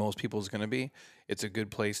 which most people is going to be, it's a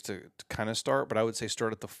good place to kind of start. But I would say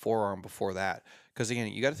start at the forearm before that, because again,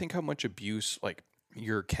 you got to think how much abuse like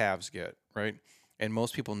your calves get, right? And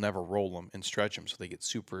most people never roll them and stretch them, so they get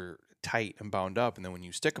super tight and bound up. And then when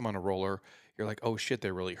you stick them on a roller, you're like, oh shit,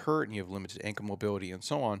 they really hurt, and you have limited ankle mobility and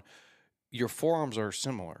so on. Your forearms are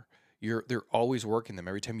similar. They're always working them.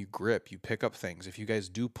 Every time you grip, you pick up things. If you guys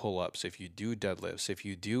do pull-ups, if you do deadlifts, if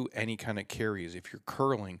you do any kind of carries, if you're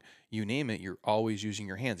curling, you name it, you're always using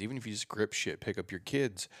your hands. Even if you just grip shit, pick up your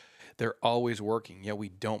kids, they're always working. Yeah, we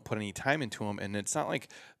don't put any time into them, and it's not like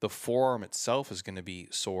the forearm itself is going to be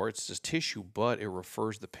sore. It's just tissue, but it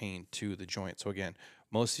refers the pain to the joint. So again,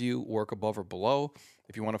 most of you work above or below.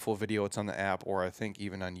 If you want a full video, it's on the app, or I think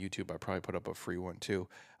even on YouTube, I probably put up a free one too.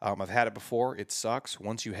 I've had it before. It sucks.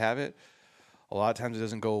 Once you have it, a lot of times it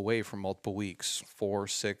doesn't go away for multiple weeks, 4,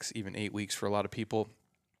 6, even 8 weeks for a lot of people.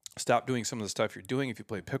 Stop doing some of the stuff you're doing. If you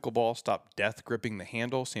play pickleball, stop death gripping the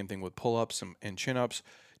handle. Same thing with pull-ups and chin-ups.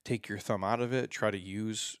 Take your thumb out of it. Try to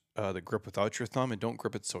use the grip without your thumb, and don't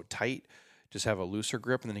grip it so tight. Just have a looser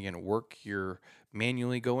grip, and then again, work your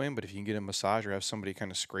manually go in. But if you can get a massage or have somebody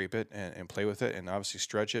kind of scrape it and play with it, and obviously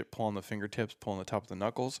stretch it, pull on the fingertips, pull on the top of the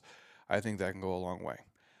knuckles, I think that can go a long way.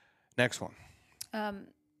 Next one.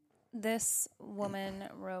 This woman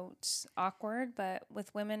wrote awkward, but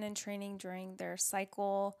with women in training during their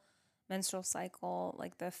cycle, menstrual cycle,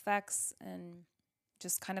 like the effects and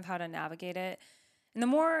just kind of how to navigate it. And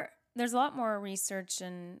there's a lot more research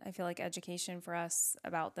and I feel like education for us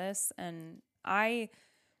about this. And I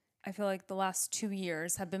feel like the last 2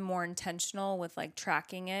 years have been more intentional with like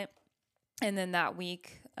tracking it. And then that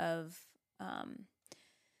week of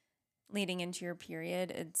leading into your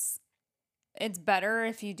period, it's better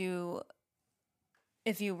if you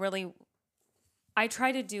really, I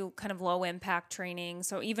try to do kind of low impact training.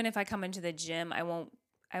 So even if I come into the gym, I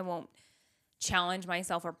won't challenge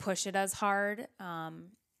myself or push it as hard.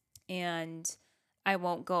 And I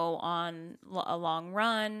won't go on a long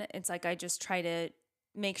run. It's like, I just try to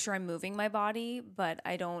make sure I'm moving my body, but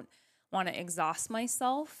I don't want to exhaust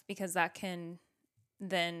myself because that can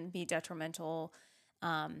then be detrimental.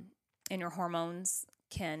 And your hormones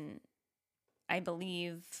can, I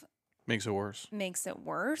believe, Makes it worse. makes it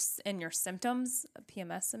worse, and your symptoms,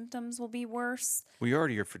 PMS symptoms, will be worse. Well, you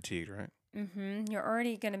already are fatigued, right? You're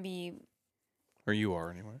already going to be, Or you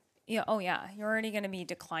are anyway. yeah, oh yeah, you're already going to be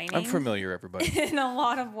declining. I'm familiar, everybody. In a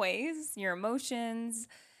lot of ways, your emotions.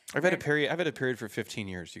 I've had a period for 15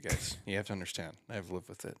 years, you guys. You have to understand. I've lived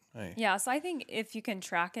with it. Yeah, so I think if you can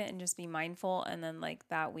track it and just be mindful, and then like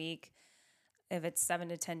that week, if it's 7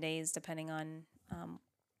 to 10 days, depending on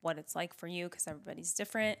what it's like for you, because everybody's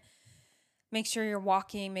different, make sure you're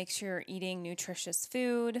walking, make sure you're eating nutritious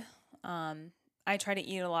food. I try to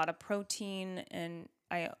eat a lot of protein, and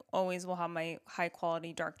I always will have my high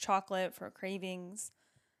quality dark chocolate for cravings.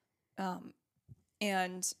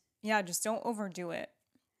 And yeah, just don't overdo it.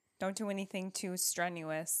 Don't do anything too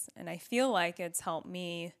strenuous. And I feel like it's helped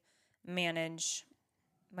me manage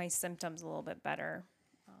my symptoms a little bit better.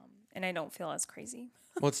 And I don't feel as crazy.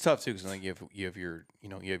 Well, it's tough too because like you have your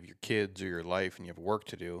you have your kids or your life and you have work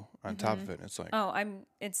to do on top of it. And it's like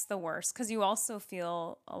It's the worst because you also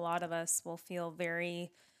feel, a lot of us will feel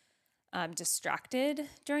very distracted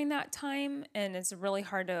during that time, and it's really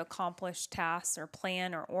hard to accomplish tasks or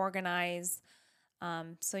plan or organize.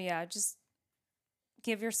 So yeah, just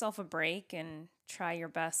give yourself a break and try your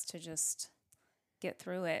best to just get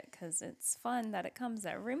through it because it's fun that it comes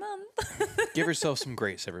every month. give yourself some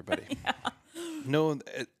grace, everybody. No,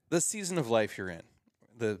 the season of life you're in,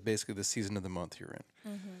 basically the season of the month you're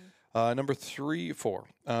in. Number 4.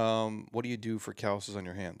 What do you do for calluses on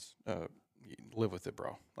your hands? You live with it,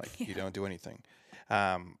 bro. Like you don't do anything.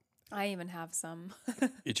 I even have some.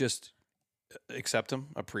 You just accept them,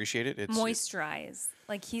 appreciate it. It's Moisturize.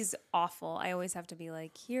 Like, he's awful. I always have to be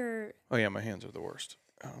like, here. Oh yeah, my hands are the worst.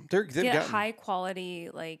 They've Get gotten high quality,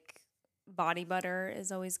 like, body butter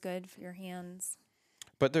is always good for your hands.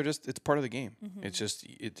 But they're just, it's part of the game. It's just,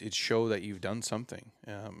 it show that you've done something.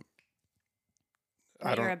 That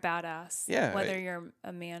you're a badass. Yeah. Whether you're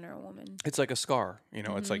a man or a woman. It's like a scar,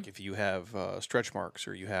 it's like if you have stretch marks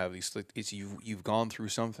or you have these, you've gone through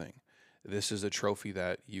something. This is a trophy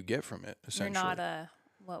that you get from it, essentially. You're not a,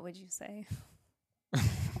 what would you say?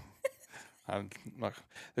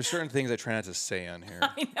 There's certain things I try not to say on here,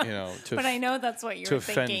 I know, but I know that's what you're to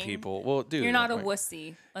thinking. offend people. Well, dude, you're not a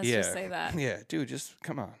wussy. Let's just say that. Yeah, dude, just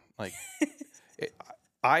come on. Like,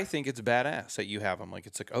 I think it's badass that you have them. Like,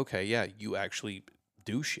 it's like, okay, yeah, you actually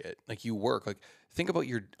do shit. Like, you work. Like, think about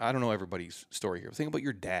I don't know everybody's story here. Think about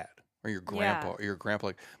your dad or your grandpa or your grandpa.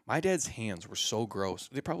 Like, my dad's hands were so gross.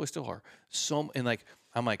 They probably still are. And like,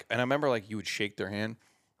 I'm like, and I remember like you would shake their hand.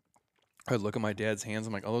 I would look at my dad's hands.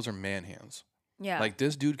 I'm like, oh, those are man hands. Yeah. Like,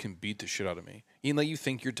 this dude can beat the shit out of me. Even though you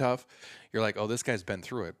think you're tough, you're like, oh, this guy's been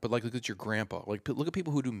through it. But like, look at your grandpa. Like, look at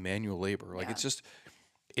people who do manual labor. Like, it's just,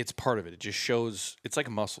 it's part of it. It just shows, it's like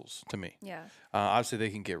muscles to me. Yeah. Obviously, they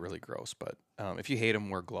can get really gross. But if you hate them,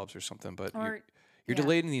 wear gloves or something. But you're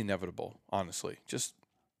delayed in the inevitable, honestly. Just,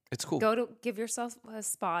 it's cool. Give yourself a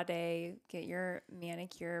spa day, get your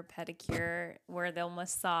manicure, pedicure, where they'll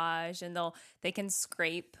massage and they can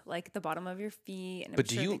scrape like the bottom of your feet. And but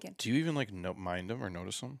do you even like mind them or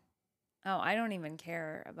notice them? Oh, I don't even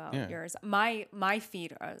care about yours. My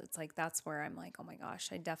feet are, it's like, that's where I'm like, oh my gosh,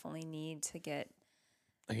 I definitely need to get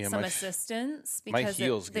some assistance because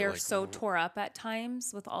they're so tore up at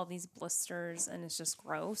times with all these blisters, and it's just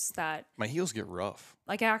gross that my heels get rough.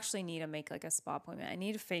 Like, I actually need to make like a spa appointment. I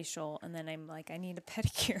need a facial, and then I'm like, I need a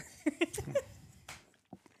pedicure.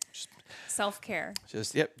 Self-care.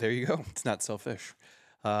 Yep, there you go. It's not selfish.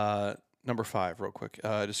 Number 5, real quick.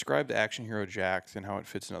 Describe the Action Hero Jacked and how it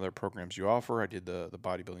fits in other programs you offer. I did the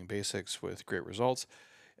bodybuilding basics with great results.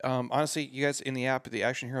 Honestly, you guys, in the app, the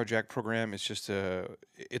Action Hero Jack program, it's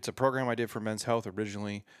a program I did for Men's Health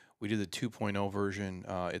originally. We did the 2.0 version.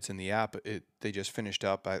 It's in the app. They just finished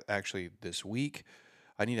up actually this week.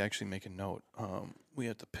 I need to actually make a note. We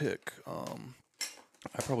have to pick.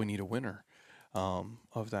 I probably need a winner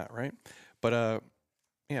of that, right? But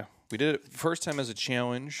yeah, we did it first time as a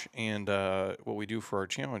challenge, and what we do for our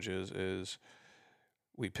challenges is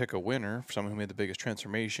we pick a winner, someone who made the biggest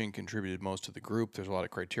transformation, contributed most to the group. There's a lot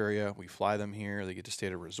of criteria. We fly them here. They get to stay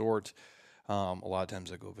at a resort. A lot of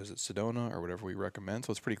times they go visit Sedona or whatever we recommend.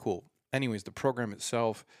 So it's pretty cool. Anyways, the program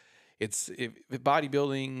itself, it's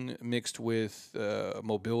bodybuilding mixed with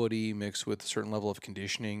mobility, mixed with a certain level of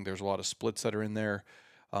conditioning. There's a lot of splits that are in there,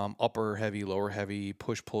 upper heavy, lower heavy,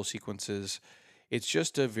 push-pull sequences. It's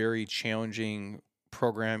just a very challenging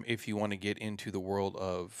program if you want to get into the world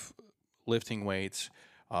of lifting weights,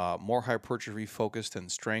 more hypertrophy focused than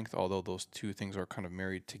strength, although those two things are kind of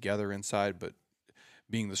married together inside. But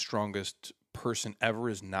being the strongest person ever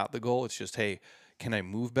is not the goal. It's just, hey, can I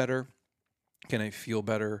move better? Can I feel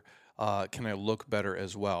better? Can I look better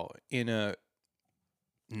as well in a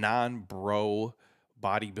non-bro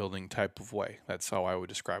bodybuilding type of way? That's how I would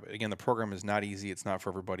describe it. Again, the program is not easy. It's not for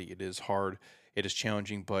everybody. It is hard. It is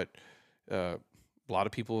challenging, but a lot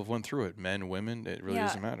of people have went through it. Men, women, it really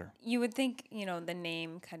doesn't matter. You would think, the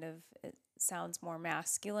name kind of, it sounds more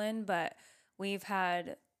masculine, but we've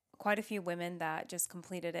had quite a few women that just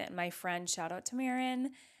completed it. And my friend, shout out to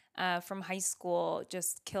Marin, from high school,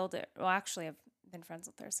 just killed it. Well, actually, I've been friends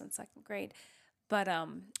with her since 2nd grade. But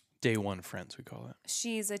Day one friends, we call it.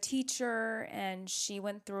 She's a teacher and she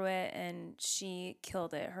went through it and she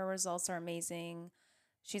killed it. Her results are amazing.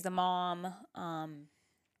 She's a mom.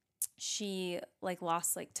 She like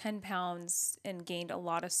lost like 10 pounds and gained a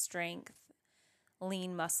lot of strength,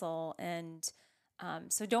 lean muscle. And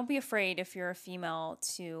so don't be afraid if you're a female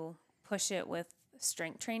to push it with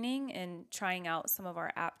strength training, and trying out some of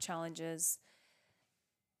our app challenges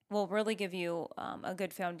will really give you a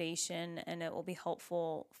good foundation, and it will be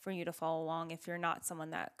helpful for you to follow along if you're not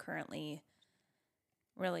someone that currently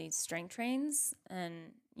really strength trains,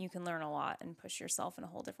 and you can learn a lot and push yourself in a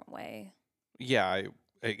whole different way. Yeah,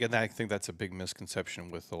 I think that's a big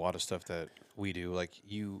misconception with a lot of stuff that we do. Like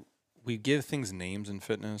we give things names in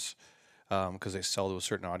fitness because they sell to a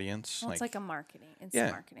certain audience. Well, it's like a marketing. It's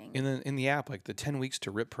yeah, marketing. in the app, like the 10 weeks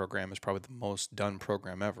to rip program is probably the most done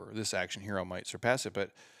program ever. This Action Hero might surpass it,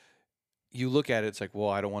 but you look at it, it's like, well,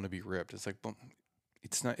 I don't want to be ripped. It's like, well,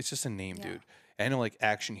 it's not. It's just a name, Yeah. dude. And I know like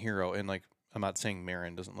Action Hero, and like I'm not saying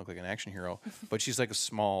Marin doesn't look like an action hero, but she's like a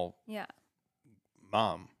small Yeah.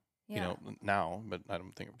 mom. Yeah. You know, now, but I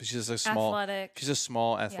don't think. But she's a small, Athletic. she's a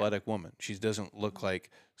small athletic woman. She doesn't look like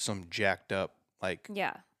some jacked up like.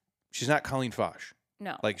 Yeah. She's not Colleen Fosh.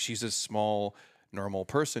 No. Like she's a small, normal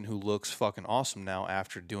person who looks fucking awesome now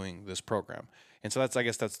after doing this program. And so I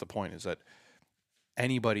guess that's the point, is that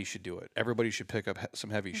anybody should do it. Everybody should pick up some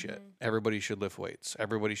heavy shit. Everybody should lift weights.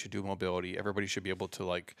 Everybody should do mobility. Everybody should be able to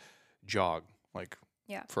like jog like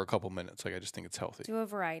Yeah. for a couple minutes. Like I just think it's healthy. Do a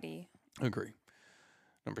variety. Agree.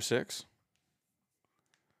 Number 6.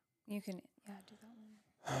 You can do that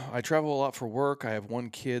one. I travel a lot for work. I have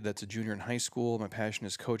one kid that's a junior in high school. My passion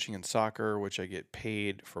is coaching and soccer, which I get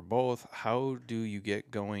paid for both. How do you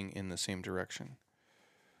get going in the same direction?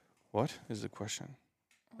 What is the question?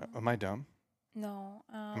 Am I dumb? No.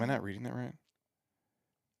 Am I not reading that right?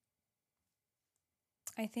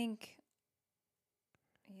 I think,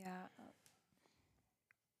 yeah.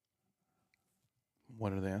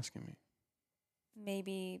 What are they asking me?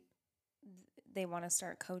 Maybe they want to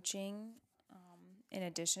start coaching in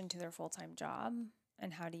addition to their full-time job,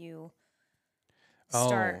 and how do you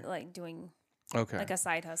start like doing like a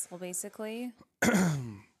side hustle basically?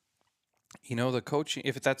 You know, the coaching,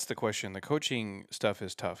 if that's the question, the coaching stuff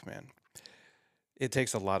is tough, man. It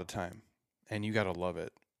takes a lot of time and you got to love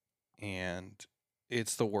it. And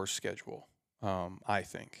it's the worst schedule, I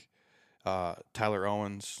think. Tyler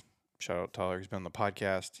Owens, shout out Tyler, he's been on the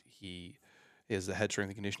podcast. He is the head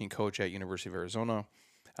strength and conditioning coach at University of Arizona.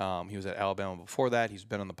 He was at Alabama before that. He's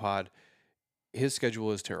been on the pod. His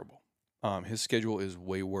schedule is terrible. His schedule is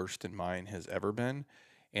way worse than mine has ever been.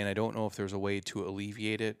 And I don't know if there's a way to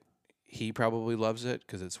alleviate it. He probably loves it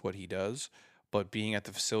because it's what he does. But being at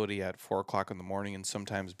the facility at 4 o'clock in the morning and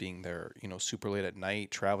sometimes being there, you know, super late at night,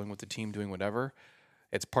 traveling with the team, doing whatever,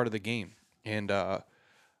 it's part of the game. And I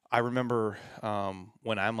remember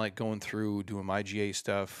when I'm like going through doing my GA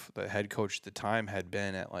stuff, the head coach at the time had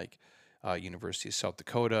been at like University of South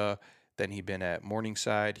Dakota. Then he'd been at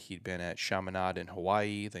Morningside. He'd been at Chaminade in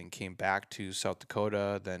Hawaii. Then came back to South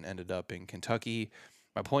Dakota. Then ended up in Kentucky.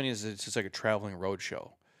 My point is, it's just like a traveling road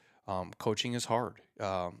show. Coaching is hard.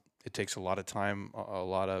 It takes a lot of time, a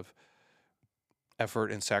lot of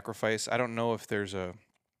effort and sacrifice. I don't know if there's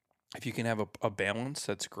if you can have a balance,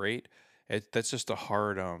 that's great. That's just a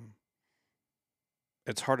hard,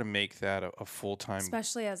 it's hard to make that a full-time,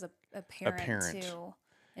 Especially as a parent, parent. too,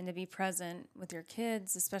 and to be present with your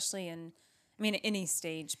kids, especially in, I mean, any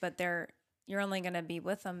stage, but you're only going to be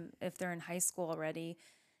with them if they're in high school already.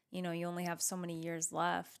 You know, you only have so many years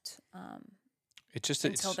left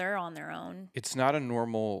until they're on their own. It's not a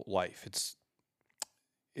normal life.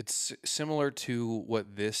 It's similar to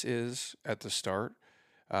what this is at the start.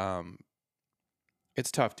 It's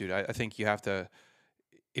tough, dude. I think you have to,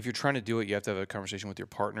 if you're trying to do it, you have to have a conversation with your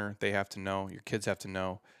partner. They have to know. Your kids have to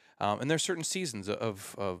know. And there's certain seasons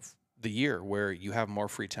of the year where you have more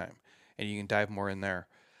free time and you can dive more in there.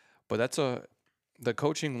 But the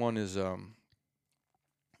coaching one is,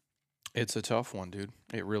 it's a tough one, dude.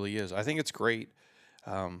 It really is. I think it's great.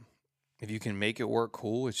 If you can make it work,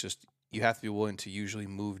 cool. It's just, you have to be willing to usually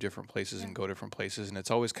move different places and go different places. And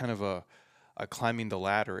it's always kind of a climbing the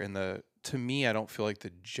ladder. And to me, I don't feel like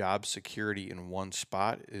the job security in one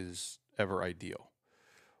spot is ever ideal.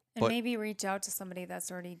 And maybe reach out to somebody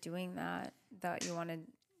that's already doing that you want to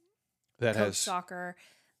that coach has soccer.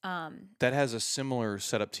 That has a similar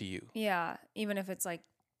setup to you. Yeah. Even if it's like,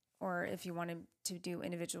 or if you wanted to do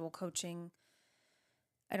individual coaching,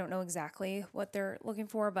 I don't know exactly what they're looking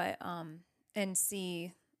for, but, and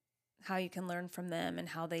see how you can learn from them and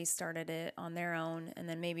how they started it on their own. And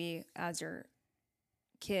then maybe as you're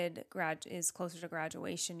kid is closer to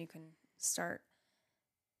graduation, you can start.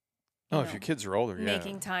 If your kids are older,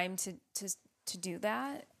 making time to do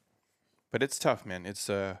that. But it's tough, man. It's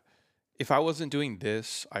if I wasn't doing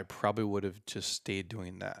this, I probably would have just stayed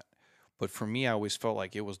doing that. But for me, I always felt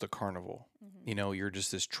like it was the carnival. You're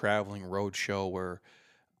just this traveling road show where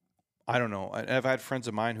I don't know. I've had friends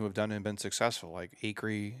of mine who have done it and been successful, like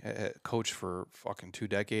Acree, coach for fucking 2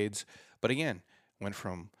 decades. But again, went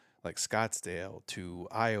from like Scottsdale to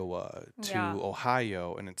Iowa to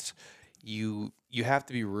Ohio, and you have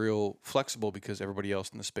to be real flexible because everybody else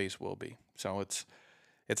in the space will be. So it's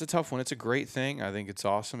a tough one. It's a great thing. I think it's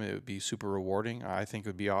awesome. It would be super rewarding. I think it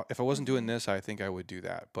would be if I wasn't doing this, I think I would do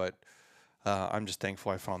that. But I'm just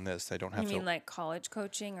thankful I found this. I don't have to. You mean like college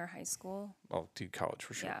coaching or high school? Oh, dude, college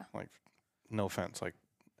for sure. Yeah. Like, no offense. Like,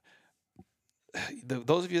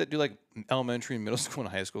 those of you that do like elementary, middle school,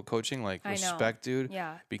 and high school coaching, like, respect, dude.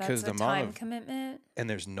 Yeah. Because that's the a amount time commitment. And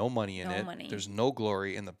there's no money in it. There's no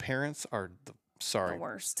glory, and the parents are the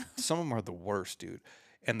worst. Some of them are the worst, dude.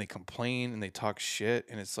 And they complain and they talk shit,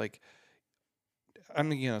 and it's like, I'm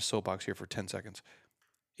gonna get on a soapbox here for 10 seconds.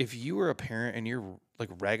 If you were a parent and you're like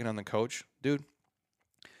ragging on the coach, dude,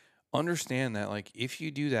 understand that like if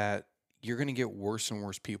you do that, you're gonna get worse and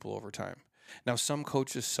worse people over time. Now, some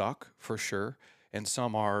coaches suck for sure, and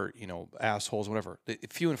some are, assholes, whatever.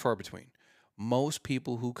 Few and far between. Most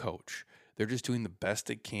people who coach, they're just doing the best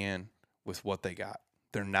they can with what they got.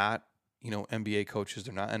 They're not, NBA coaches.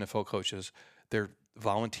 They're not NFL coaches. They're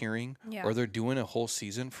volunteering or they're doing a whole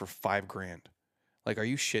season for $5,000. Like, are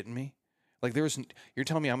you shitting me? Like, you're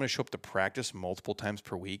telling me I'm going to show up to practice multiple times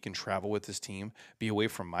per week and travel with this team, be away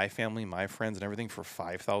from my family, my friends, and everything for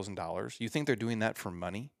 $5,000? You think they're doing that for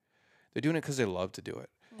money? They're doing it because they love to do it.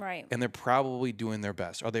 Right. And they're probably doing their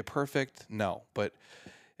best. Are they perfect? No. But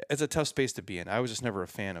it's a tough space to be in. I was just never a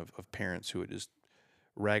fan of parents who would just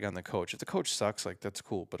rag on the coach. If the coach sucks, like, that's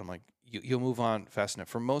cool. But I'm like, you'll move on fast enough.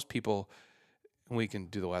 For most people, and we can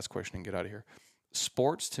do the last question and get out of here.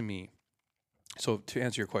 Sports to me, so to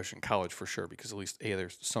answer your question, college for sure, because at least,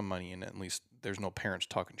 there's some money in it. At least there's no parents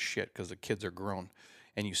talking shit because the kids are grown.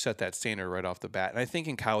 And you set that standard right off the bat. And I think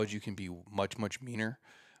in college you can be much, much meaner.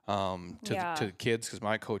 To the kids, because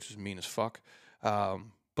my coach was mean as fuck.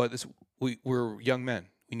 But we're young men.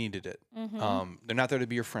 We needed it. They're not there to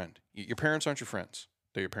be your friend. Your parents aren't your friends.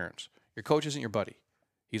 They're your parents. Your coach isn't your buddy.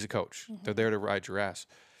 He's a coach. They're there to ride your ass.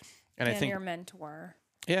 And I think your mentor.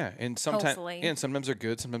 Yeah, and sometimes they're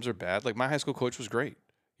good, sometimes they're bad. Like, my high school coach was great.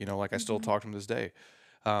 I still talk to him to this day.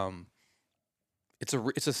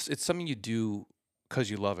 It's something you do because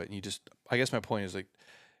you love it, and I guess my point is like,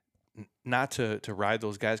 not to ride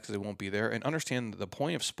those guys because they won't be there, and understand the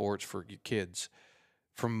point of sports for your kids,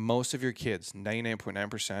 for most of your kids,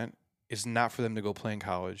 99.9%, is not for them to go play in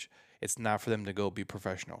college. It's not for them to go be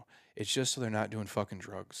professional. It's just so they're not doing fucking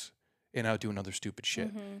drugs and out doing other stupid shit.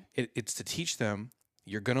 It's to teach them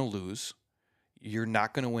you're going to lose. You're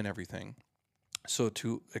not going to win everything. So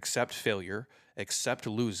to accept failure, accept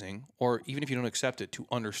losing, or even if you don't accept it, to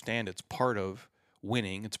understand it's part of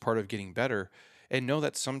winning, it's part of getting better. And know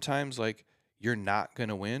that sometimes, like, you're not going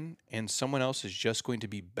to win and someone else is just going to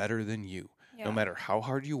be better than you. No matter how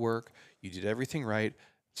hard you work, you did everything right.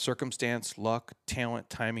 Circumstance, luck, talent,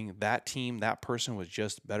 timing, that team, that person was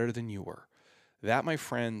just better than you were. That, my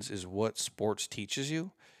friends, is what sports teaches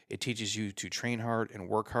you. It teaches you to train hard and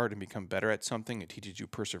work hard and become better at something. It teaches you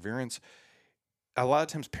perseverance. A lot of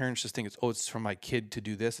times parents just think it's for my kid to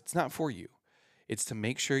do this. It's not for you. It's to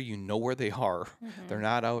make sure you know where they are. They're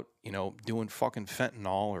not out, doing fucking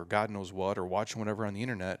fentanyl or God knows what, or watching whatever on the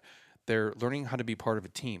internet. They're learning how to be part of a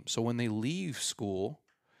team. So when they leave school,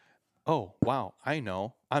 oh, wow, I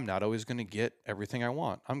know I'm not always going to get everything I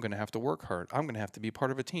want. I'm going to have to work hard. I'm going to have to be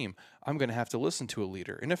part of a team. I'm going to have to listen to a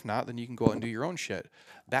leader. And if not, then you can go out and do your own shit.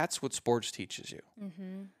 That's what sports teaches you.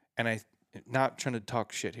 And I'm not trying to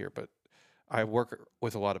talk shit here, but I work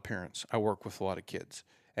with a lot of parents. I work with a lot of kids,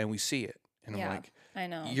 and we see it. And I'm like, I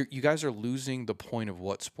know. You guys are losing the point of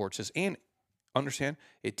what sports is. And understand,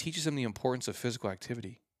 it teaches them the importance of physical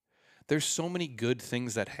activity. There's so many good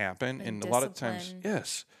things that happen. And a lot of times,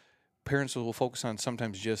 yes, parents will focus on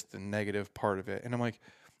sometimes just the negative part of it. And I'm like,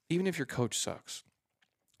 even if your coach sucks,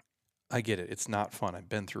 I get it. It's not fun. I've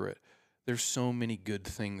been through it. There's so many good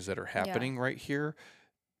things that are happening right here.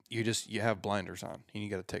 You have blinders on and you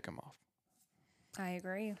got to take them off. I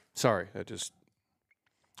agree. Sorry.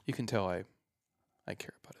 You can tell I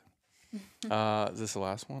care about it. Is this the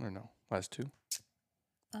last one or no? Last two?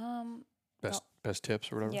 Best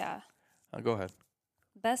tips or whatever? Yeah. Go ahead.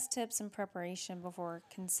 Best tips in preparation before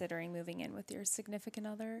considering moving in with your significant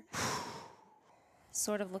other?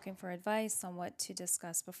 sort of looking for advice on what to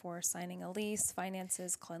discuss before signing a lease,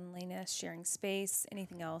 finances, cleanliness, sharing space,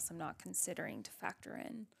 anything else I'm not considering to factor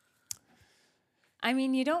in. I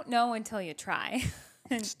mean, you don't know until you try.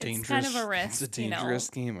 It's dangerous. It's kind of a risk. It's a dangerous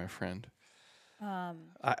game, my friend.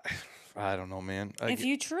 I don't know, man. If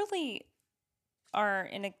you truly are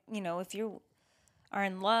in a, if you are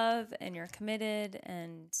in love and you're committed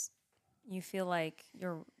and you feel like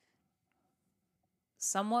you're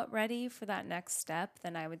somewhat ready for that next step,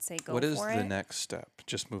 then I would say go for it. What is the next step?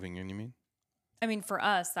 Just moving in, you mean? I mean, for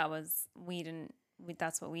us, that's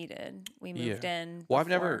what we did. We moved in. Well,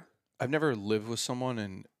 I've never lived with someone,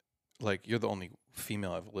 and like you're the only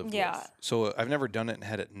female I've lived with. So I've never done it and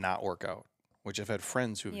had it not work out, which I've had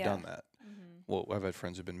friends who've done that. Well, I've had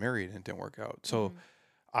friends who've been married and it didn't work out. So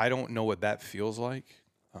I don't know what that feels like.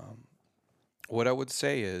 What I would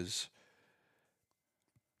say is,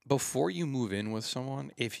 before you move in with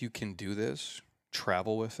someone, if you can do this,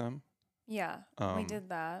 travel with them. Yeah, we did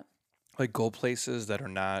that. Like go places that are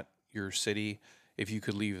not your city. If you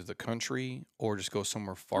could leave the country or just go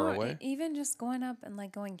somewhere far away. Even just going up and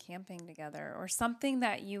like going camping together or something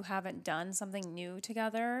that you haven't done, something new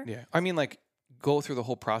together. Yeah. I mean, like go through the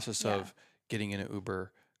whole process of getting in an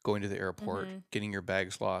Uber, going to the airport, getting your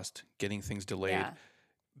bags lost, getting things delayed,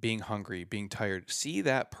 being hungry, being tired. See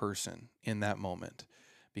that person in that moment,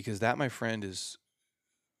 because that, my friend, is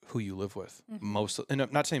who you live with and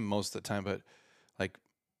I'm not saying most of the time, but like,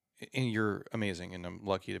 and you're amazing and I'm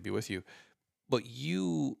lucky to be with you. But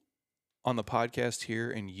you on the podcast here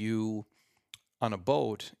and you on a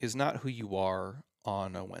boat is not who you are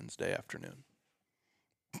on a Wednesday afternoon.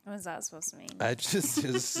 What is that supposed to mean? It's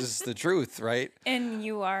just the truth, right? And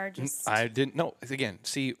you are just... I didn't know. Again,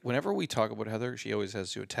 see, whenever we talk about Heather, she always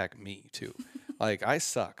has to attack me too. Like, I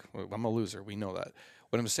suck. I'm a loser. We know that.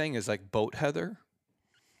 What I'm saying is like boat Heather.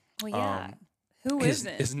 Well, yeah. Who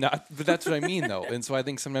isn't? Is not, but that's what I mean though. And so I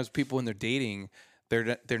think sometimes people when they're dating,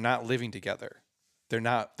 they're not living together. They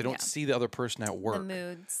don't see the other person at work. The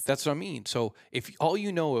moods. That's what I mean. So if all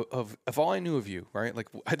you know if all I knew of you, right? Like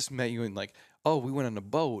I just met you and like, oh, we went on a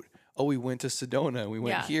boat. Oh, we went to Sedona. We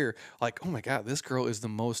went here. Like, oh my God, this girl is the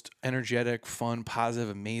most energetic, fun, positive,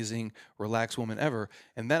 amazing, relaxed woman ever.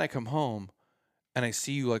 And then I come home and I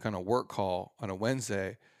see you like on a work call on a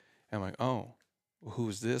Wednesday. And I'm like, oh, who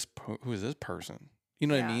is this person? You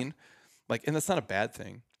know what I mean? Like, and that's not a bad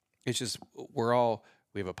thing. It's just, we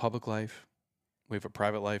have a public life. We have a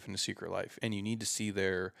private life and a secret life, and you need to see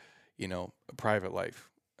their, private life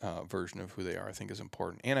version of who they are. I think is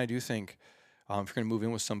important, and I do think if you're going to move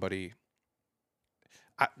in with somebody,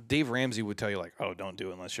 Dave Ramsey would tell you like, "Oh, don't do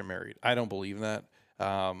it unless you're married." I don't believe that.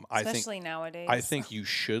 Especially nowadays. I think you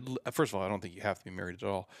should. First of all, I don't think you have to be married at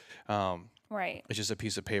all. Right. It's just a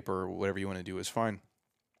piece of paper. Whatever you want to do is fine.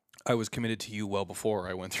 I was committed to you well before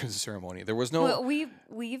I went through the ceremony. There was no. Well, we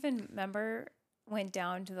even went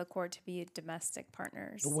down to the court to be domestic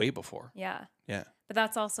partners. Way before. Yeah. Yeah. But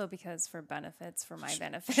that's also because for my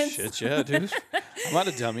benefits. Shit, yeah, dude. I'm not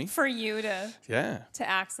a dummy. For you to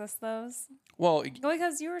access those. Well,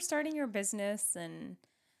 because you were starting your business and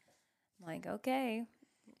I'm like, okay.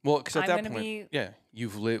 Well, because at that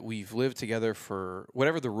point, we've lived together for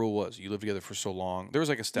whatever the rule was. You lived together for so long. There was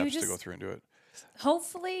like a steps to go through and do it.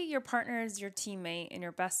 Hopefully your partner is your teammate and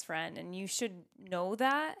your best friend, and you should know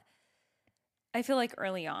that. I feel like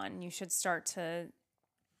early on you should start to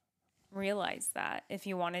realize that if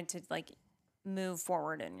you wanted to like move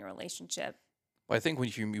forward in your relationship. Well, I think when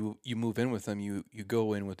you move in with them, you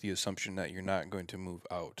go in with the assumption that you're not going to move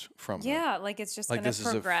out from them. Yeah, like it's just going to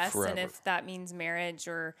progress, and if that means marriage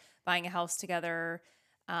or buying a house together,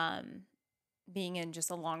 being in just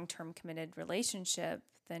a long-term committed relationship,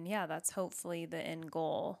 then that's hopefully the end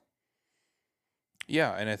goal.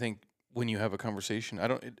 Yeah, and I think when you have a conversation,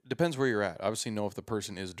 it depends where you're at. Obviously know if the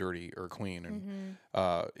person is dirty or clean, and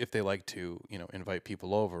if they like to, invite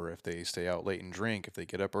people over, if they stay out late and drink, if they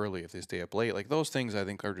get up early, if they stay up late. Like those things I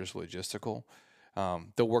think are just logistical.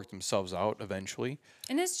 They'll work themselves out eventually.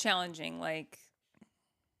 And it's challenging, like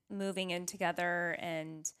moving in together,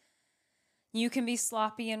 and you can be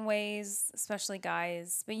sloppy in ways, especially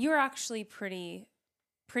guys, but you're actually pretty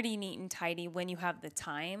neat and tidy when you have the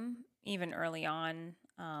time, even early on.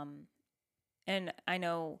 And I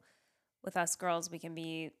know with us girls, we can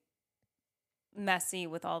be messy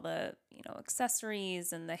with all the,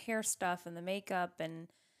 accessories and the hair stuff and the makeup. And,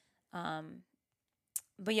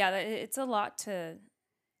 but yeah, it's a lot to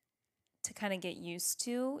kind of get used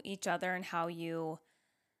to each other and how you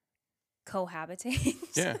cohabitate.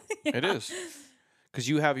 Yeah, it is. Because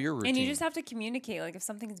you have your routine. And you just have to communicate. Like if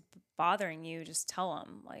something's bothering you, just tell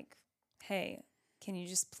them like, hey, can you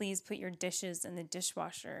just please put your dishes in the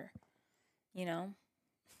dishwasher? You know?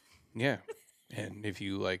 Yeah. And if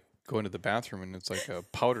you like go into the bathroom and it's like a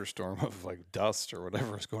powder storm of like dust or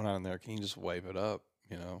whatever is going on in there, can you just wipe it up?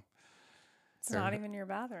 You know? It's not even your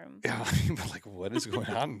bathroom. Yeah, I mean, but like, what is going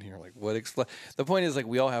on in here? Like, what explain? The point is, like,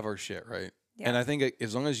 we all have our shit, right? Yeah. And I think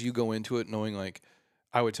as long as you go into it knowing, like,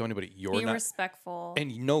 I would tell anybody, you're Be not, respectful.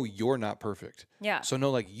 and you know you're not perfect. Yeah. So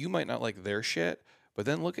no, like, you might not like their shit, but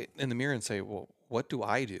then look in the mirror and say, well, what do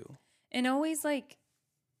I do? And always like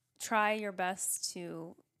try your best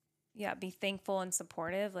to, be thankful and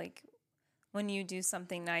supportive. Like when you do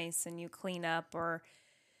something nice and you clean up or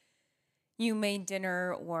you made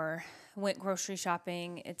dinner or went grocery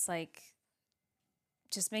shopping, it's like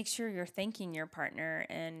just make sure you're thanking your partner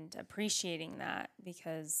and appreciating that,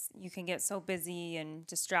 because you can get so busy and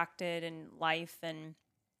distracted in life and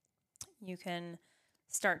you can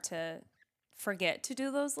start to forget to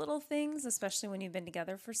do those little things, especially when you've been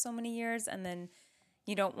together for so many years, and then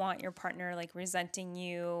you don't want your partner like resenting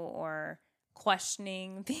you or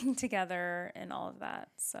questioning being together and all of that.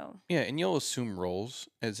 So Yeah, and you'll assume roles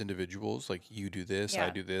as individuals, like you do this, I yeah,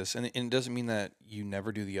 do this, and it doesn't mean that you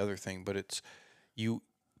never do the other thing, but it's you.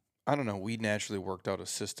 I don't know. We naturally worked out a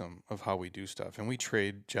system of how we do stuff, and we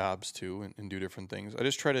trade jobs too, and do different things. I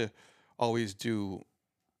just try to always do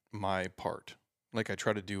my part. Like I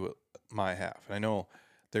try to do my half. And I know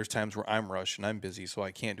there's times where I'm rushed and I'm busy, so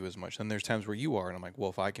I can't do as much. And there's times where you are, and I'm like, well,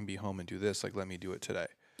 if I can be home and do this, like let me do it today.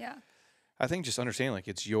 yeah, I think just understanding like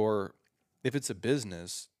if it's a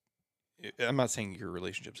business, I'm not saying your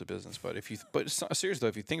relationship's a business, but but it's not, seriously though,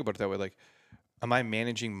 if you think about it that way, like, am I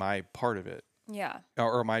managing my part of it, yeah.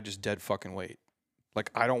 or am I just dead fucking weight?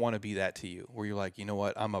 Like I don't want to be that to you, where you're like, you know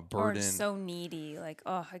what, I'm a burden. Or so needy, like,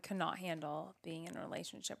 oh, I could not handle being in a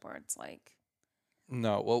relationship where it's like,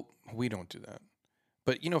 No, well, we don't do that.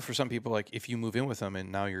 But for some people, like if you move in with them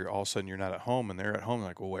and now you're all of a sudden you're not at home and they're at home,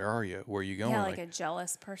 like, well, where are you? Where are you going? yeah, like a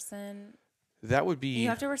jealous person. That would be. You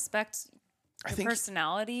have to respect I your think.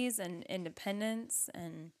 personalities and independence.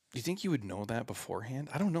 And Do you think you would know that beforehand?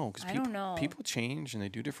 I don't know, because I don't know. people change and they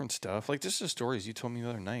do different stuff. Like this is stories you told me the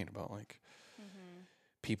other night about like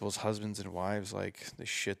people's husbands and wives, like the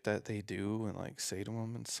shit that they do and like say to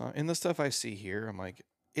them and so. And the stuff I see here, I'm like,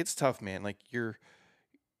 it's tough, man. Like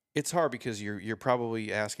it's hard because you're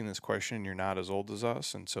probably asking this question and you're not as old as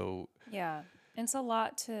us, and so yeah, it's a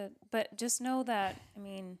lot but just know that, I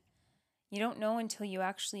mean, you don't know until you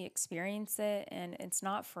actually experience it, and it's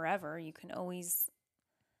not forever. You can always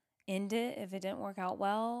end it if it didn't work out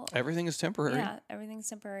well. everything is temporary. Yeah, everything's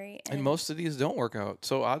temporary. And most of these don't work out.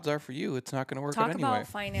 So odds are for you, it's not going to work out talk anyway. about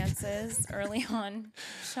finances early on.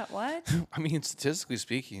 What? I mean, statistically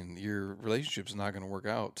speaking, your relationship's not going to work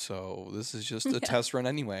out. So this is just a test run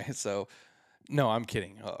anyway. So no, I'm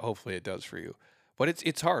kidding. Hopefully it does for you. But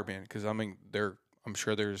it's hard, man, because I mean, I'm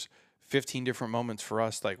sure there's 15 different moments for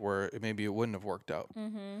us, like where maybe it wouldn't have worked out.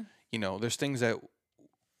 Mm-hmm. There's things that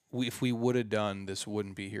if we would have done, this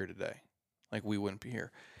wouldn't be here today. Like we wouldn't be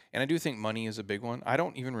here. And I do think money is a big one. I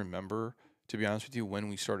don't even remember, to be honest with you, when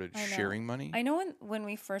we started sharing money. I know when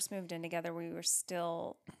we first moved in together, we were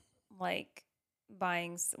still like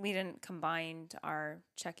we didn't combine our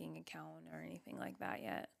checking account or anything like that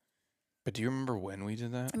yet. But do you remember when we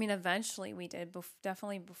did that? I mean, eventually we did,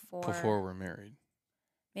 definitely before. Before we're married.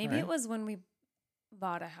 Maybe it was when we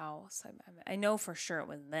bought a house. I know for sure it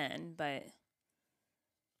was then, but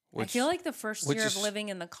I feel like the first year of living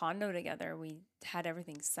in the condo together, we had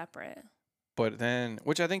everything separate. But then,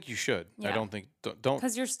 which I think you should. Yeah. I don't think, don't.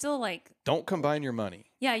 Because you're still like. Don't combine your money.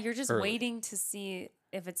 Yeah, you're just waiting to see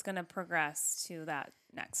if it's going to progress to that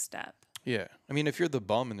next step. Yeah. I mean, if you're the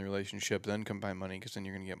bum in the relationship, then combine money because then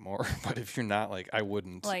you're going to get more. But if you're not, like, I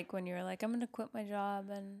wouldn't. Like when you're like, I'm going to quit my job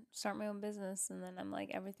and start my own business. And then I'm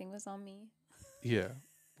like, everything was on me. Yeah.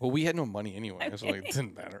 Well, we had no money anyway. So, like, it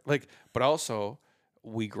didn't matter. Like, but also,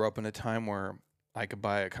 we grew up in a time where I could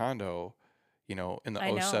buy a condo, in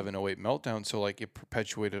the 07, 08 meltdown. So, like, it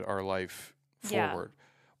perpetuated our life forward.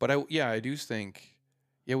 But I do think,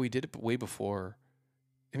 we did it way before.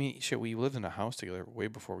 I mean, shit, we lived in a house together way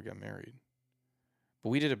before we got married.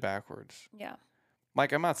 But we did it backwards. Yeah.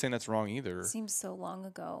 Like, I'm not saying that's wrong either. It seems so long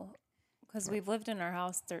ago because we've lived in our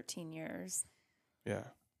house 13 years. Yeah.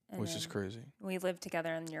 Which is crazy. We lived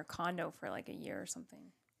together in your condo for like a year or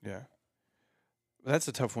something. Yeah. That's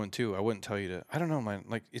a tough one too. I wouldn't tell you to. I don't know, man.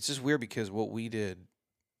 Like, it's just weird because what we did,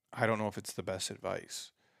 I don't know if it's the best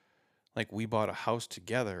advice. Like, we bought a house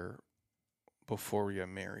together before we got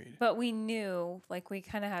married. But we knew, like, we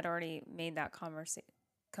kind of had already made that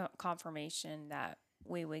confirmation that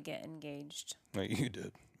we would get engaged. Like, you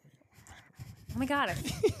did. Oh my God.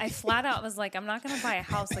 I flat out was like, I'm not going to buy a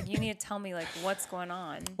house. Like, you need to tell me, like, what's going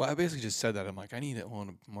on. Well, I basically just said that. I'm like, I need to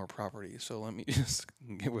own more property, so let me just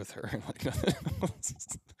get with her. Like, nothing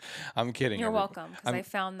else. I'm kidding. You're welcome, because I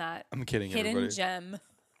found that I'm kidding, hidden everybody. gem.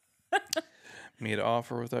 Made an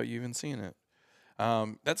offer without you even seeing it.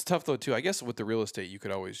 That's tough though too. I guess with the real estate, you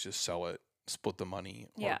could always just sell it, split the money,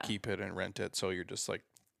 or Yeah. keep it and rent it. So you're just like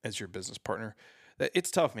as your business partner. It's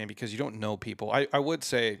tough, man, because you don't know people. I would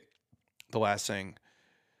say the last thing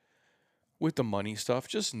with the money stuff,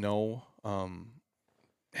 just know,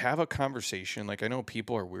 have a conversation. Like I know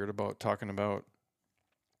people are weird about talking about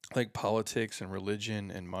like politics and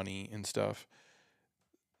religion and money and stuff.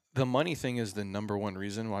 The money thing is the number one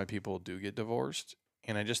reason why people do get divorced.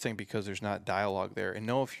 And I just think because there's not dialogue there, and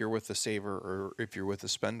know if you're with a saver or if you're with a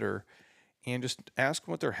spender, and just ask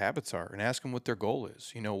them what their habits are and ask them what their goal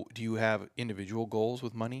is. You know, do you have individual goals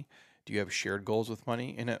with money? Do you have shared goals with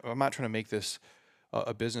money? And I'm not trying to make this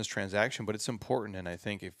a business transaction, but it's important. And I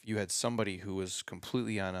think if you had somebody who was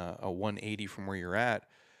completely on a 180 from where you're at,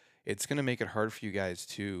 it's going to make it hard for you guys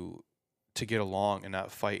to get along and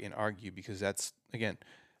not fight and argue, because that's, again,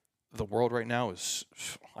 the world right now is,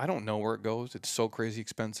 I don't know where it goes. It's so crazy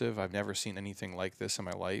expensive. I've never seen anything like this in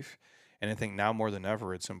my life. And I think now more than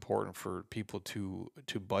ever, it's important for people to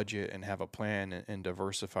budget and have a plan and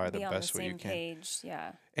diversify the Be on best the way you same can. page.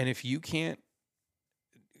 Yeah. And if you can't,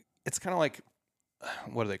 it's kind of like,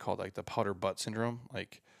 what are they called? Like the powder butt syndrome.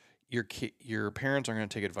 Like your parents aren't going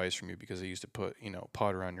to take advice from you because they used to put,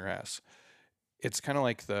 powder on your ass. It's kind of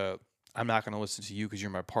like I'm not going to listen to you because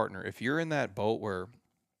you're my partner. If you're in that boat where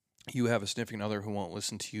you have a significant other who won't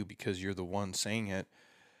listen to you because you're the one saying it,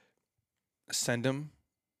 send them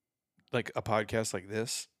like a podcast like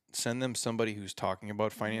this. Send them somebody who's talking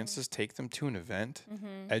about finances. Take them to an event,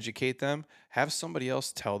 educate them, have somebody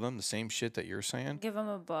else tell them the same shit that you're saying. Give them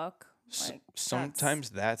a book. Sometimes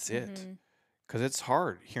that's it. Because it's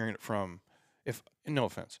hard hearing it from, no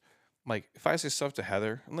offense, like if I say stuff to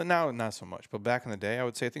Heather, now not so much, but back in the day, I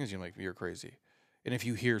would say things like, you're crazy. And if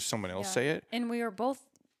you hear someone else say it. And we were both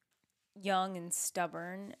young and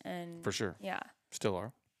stubborn, and for sure. Yeah. Still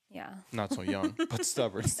are. Yeah. Not so young, but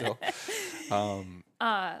stubborn still.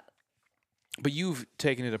 But you've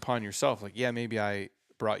taken it upon yourself. Like, yeah, maybe I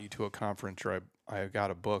brought you to a conference or I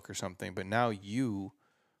got a book or something, but now you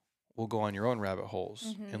will go on your own rabbit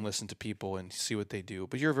holes and listen to people and see what they do.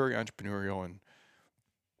 But you're very entrepreneurial and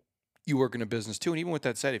you work in a business too. And even with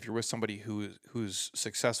that said, if you're with somebody who's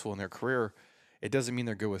successful in their career, it doesn't mean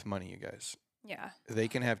they're good with money, you guys. Yeah. They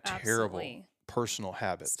can have terrible personal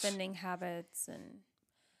habits. Spending habits and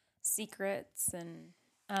secrets and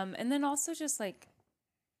then also just like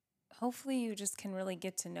hopefully you just can really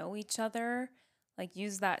get to know each other. Like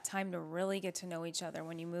use that time to really get to know each other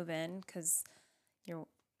when you move in, because you're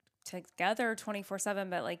together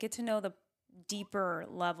 24/7, but like get to know the deeper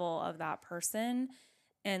level of that person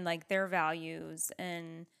and like their values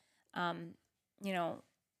and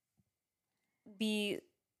be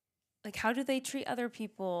like, how do they treat other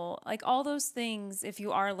people? Like all those things, if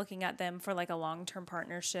you are looking at them for like a long-term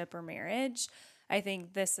partnership or marriage, I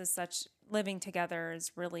think this is living together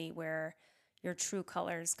is really where your true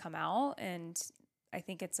colors come out. And I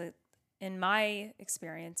think in my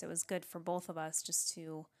experience, it was good for both of us just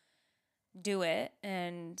to do it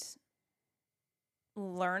and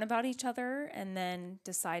learn about each other and then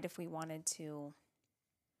decide if we wanted to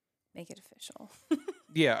make it official.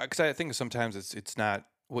 Yeah, because I think sometimes it's not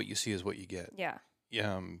what you see is what you get. Yeah.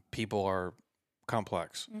 People are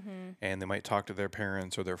complex, and they might talk to their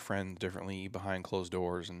parents or their friends differently behind closed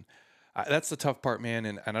doors, and that's the tough part, man.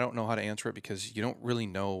 And I don't know how to answer it because you don't really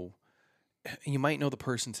know. You might know the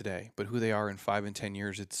person today, but who they are in 5 and 10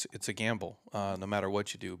 years, it's a gamble. No matter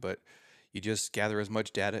what you do, but you just gather as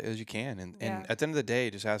much data as you can, and at the end of the day,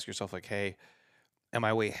 just ask yourself like, hey, am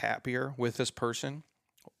I way happier with this person?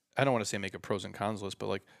 I don't want to say make a pros and cons list, but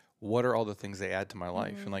like, what are all the things they add to my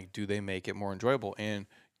life? And like, do they make it more enjoyable? And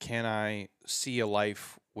can I see a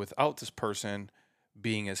life without this person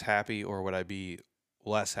being as happy, or would I be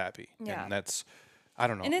less happy? Yeah. And that's, I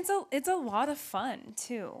don't know. And it's a lot of fun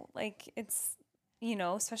too. Like it's,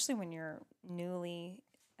 especially when you're newly,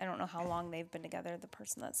 I don't know how long they've been together, the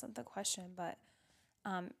person that sent the question, but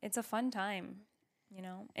it's a fun time,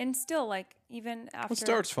 and still like even after. It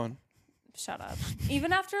starts fun. Shut up.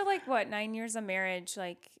 Even after like 9 years of marriage,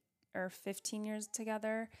 or 15 years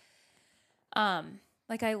together.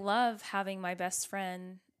 Like I love having my best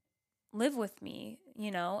friend live with me,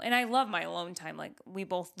 and I love my alone time. Like we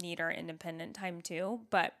both need our independent time too,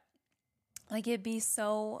 but like it'd be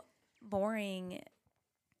so boring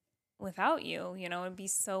without you, it'd be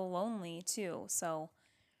so lonely too. So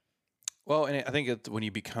Well, and I think when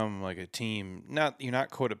you become like a team, you're not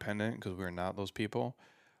codependent because we're not those people,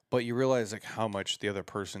 but you realize like how much the other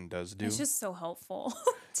person does It's do. just so helpful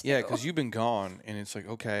Yeah, too. because you've been gone, and it's like,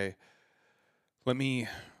 okay, let me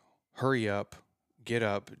hurry up, get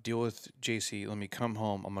up, deal with JC. Let me come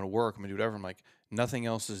home. I'm gonna work. I'm gonna do whatever. I'm like, nothing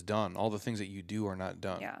else is done. All the things that you do are not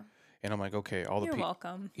done. Yeah. And I'm like, okay, all the You're people,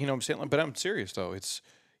 welcome. you know what I'm saying? Like, but I'm serious though.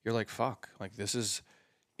 You're like, fuck, like it's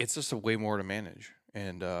just a way more to manage.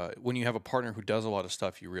 And when you have a partner who does a lot of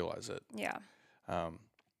stuff, you realize it. Yeah. Um,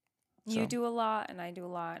 You so do a lot and I do a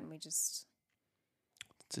lot and we just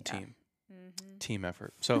it's a yeah. team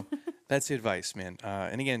effort. So that's the advice, man.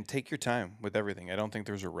 And again, take your time with everything. I don't think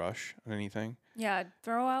there's a rush on anything. Yeah,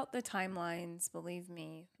 throw out the timelines, believe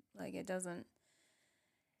me. Like it doesn't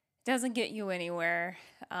get you anywhere.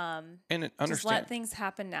 And Just understand. let things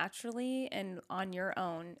happen naturally and on your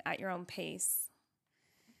own, at your own pace.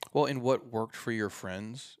 Well, and what worked for your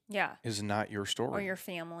friends Yeah. is not your Or story. your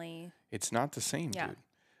family. It's not the same, Yeah. dude.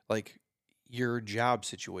 Like your job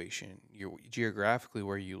situation, your geographically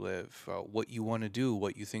where you live, what you want to do,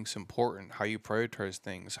 what you think's important, how you prioritize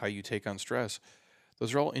things, how you take on stress.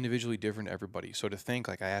 Those are all individually different to everybody. So to think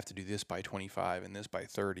like I have to do this by 25 and this by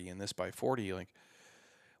 30 and this by 40, like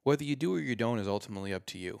whether you do or you don't is ultimately up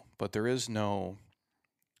to you. But there is no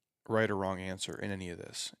right or wrong answer in any of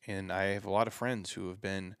this. And I have a lot of friends who have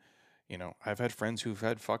been, I've had friends who've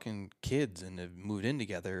had fucking kids and have moved in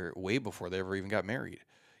together way before they ever even got married.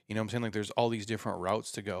 You know what I'm saying? Like there's all these different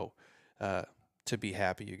routes to go to be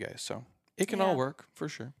happy, you guys. So it can all Yeah. work for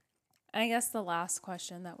sure. I guess the last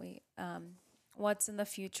question that what's in the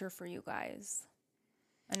future for you guys?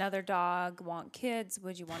 Another dog, want kids?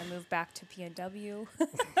 Would you want to move back to PNW?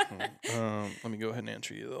 Let me go ahead and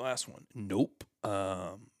answer you the last one. Nope.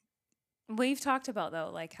 We've talked about though,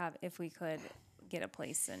 like if we could get a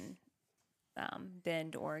place in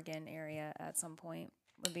Bend, Oregon area at some point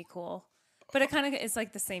would be cool. But it's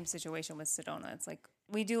like the same situation with Sedona. It's like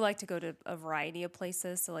we do like to go to a variety of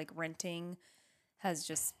places. So like renting has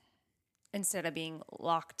just instead of being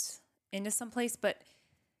locked into some place. But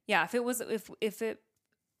yeah, if it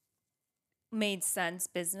made sense,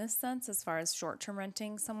 business sense as far as short term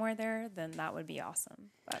renting somewhere there, then that would be awesome.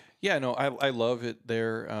 But Yeah, no, I love it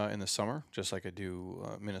there in the summer, just like I do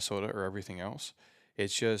Minnesota or everything else.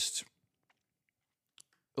 It's just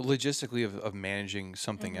logistically of managing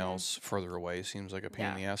something else further away seems like a pain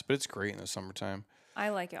in yeah, the ass, but it's great in the summertime. I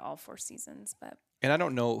like it all 4 seasons. But And I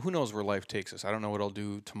don't know, who knows where life takes us. I don't know what I'll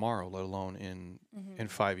do tomorrow, let alone in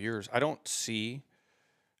 5 years. I don't see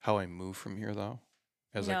how I move from here though,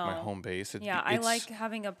 as like my no, home base. yeah, I like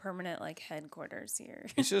having a permanent like headquarters here.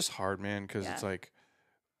 it's just hard, man, because Yeah. it's like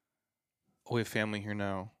we have family here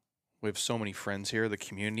now. We have so many friends here. The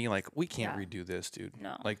community, like we can't Yeah. redo this, dude.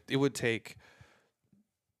 No. Like it would take.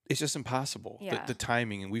 It's just impossible. Yeah. The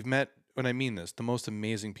timing, and we've met. When I mean this, the most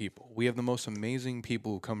amazing people. We have the most amazing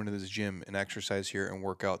people who come into this gym and exercise here and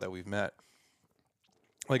work out that we've met.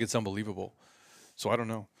 Like it's unbelievable. So I don't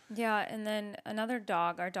know. Yeah, and then another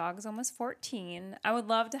dog. Our dog's almost 14. I would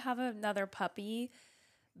love to have another puppy,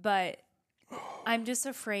 but I'm just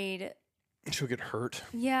afraid. She'll get hurt.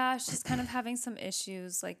 Yeah, she's kind of having some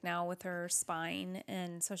issues like now with her spine,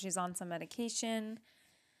 and so she's on some medication.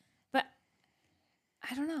 But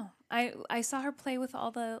I don't know. I saw her play with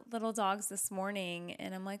all the little dogs this morning,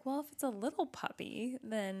 and I'm like, well, if it's a little puppy,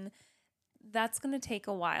 then that's going to take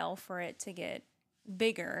a while for it to get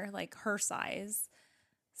bigger, like her size.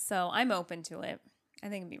 So I'm open to it. I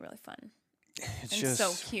think it'd be really fun. It's And just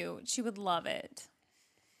so cute. She would love it.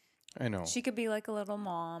 I know. She could be like a little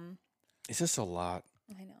mom. It's just a lot.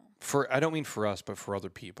 I know. I don't mean for us, but for other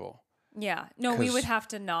people. Yeah. No, we 'Cause would have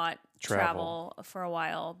to not travel. travel for a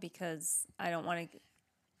while because I don't want to.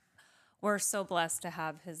 We're so blessed to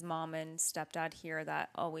have his mom and stepdad here that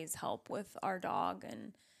always help with our dog.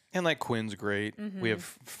 And like Quinn's great. Mm-hmm. We have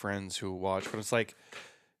friends who watch, but it's like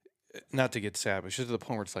not to get sad, but it's just to the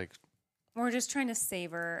point where it's like, We're just trying to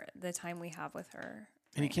savor the time we have with her.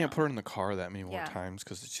 and you can't put her in the car that many more Yeah. times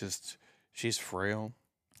because it's just she's frail.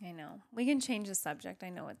 I know. We can change the subject. I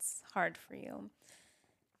know it's hard for you.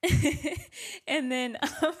 And then,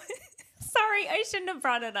 sorry, I shouldn't have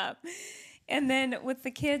brought it up. And then with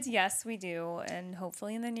the kids, yes, we do. And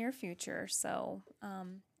hopefully in the near future. So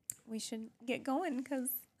we should get going because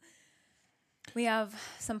we have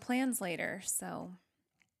some plans later. So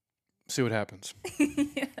See what happens.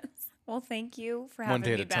 yes. Well, thank you for One having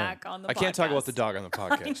day at me a time. back on the I can't talk about podcast. the dog on the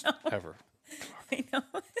podcast ever. I know.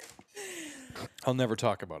 I'll never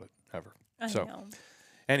talk about it ever. I So, know.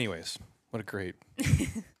 anyways, what a great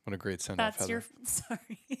send off. That's your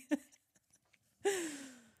sorry.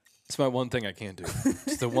 It's my one thing I can't do.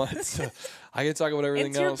 It's the one. I can talk about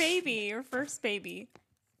everything It's your else. baby, your first baby.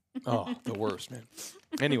 Oh, the worst, man.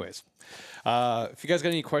 Anyways, if you guys got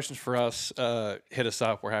any questions for us, hit us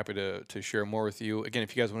up. We're happy to share more with you. Again,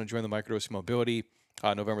 if you guys want to join the Microdosing Mobility,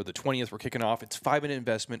 November the 20th, we're kicking off. It's 5-minute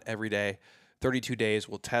investment every day, 32 days.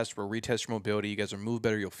 We'll retest your mobility. You guys will move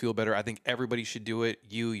better. You'll feel better. I think everybody should do it.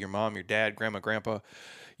 You, your mom, your dad, grandma, grandpa,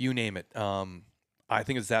 you name it. I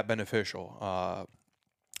think it's that beneficial.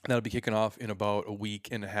 That'll be kicking off in about a week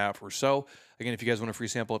and a half or so. Again, if you guys want a free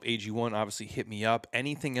sample of AG1, obviously hit me up.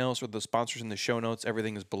 Anything else or the sponsors in the show notes,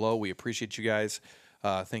 everything is below. We appreciate you guys.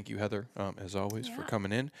 Thank you, Heather, as always, for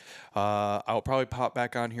coming in. I'll probably pop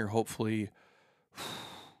back on here hopefully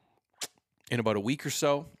in about a week or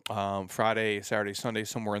so. Friday, Saturday, Sunday,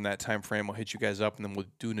 somewhere in that time frame. I'll hit you guys up, and then we'll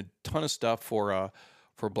do a ton of stuff for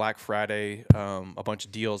Black Friday, a bunch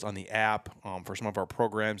of deals on the app for some of our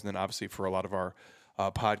programs, and then obviously for a lot of our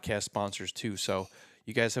podcast sponsors too. So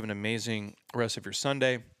you guys have an amazing rest of your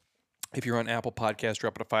Sunday. If you're on Apple Podcasts,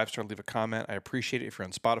 drop it a 5-star, leave a comment. I appreciate it. If you're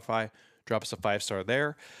on Spotify, drop us a 5-star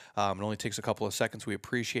there. It only takes a couple of seconds. We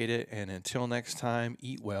appreciate it. And until next time,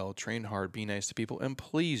 eat well, train hard, be nice to people, and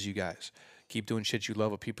please, you guys, keep doing shit you love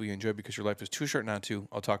with people you enjoy because your life is too short not to.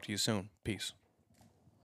 I'll talk to you soon. Peace.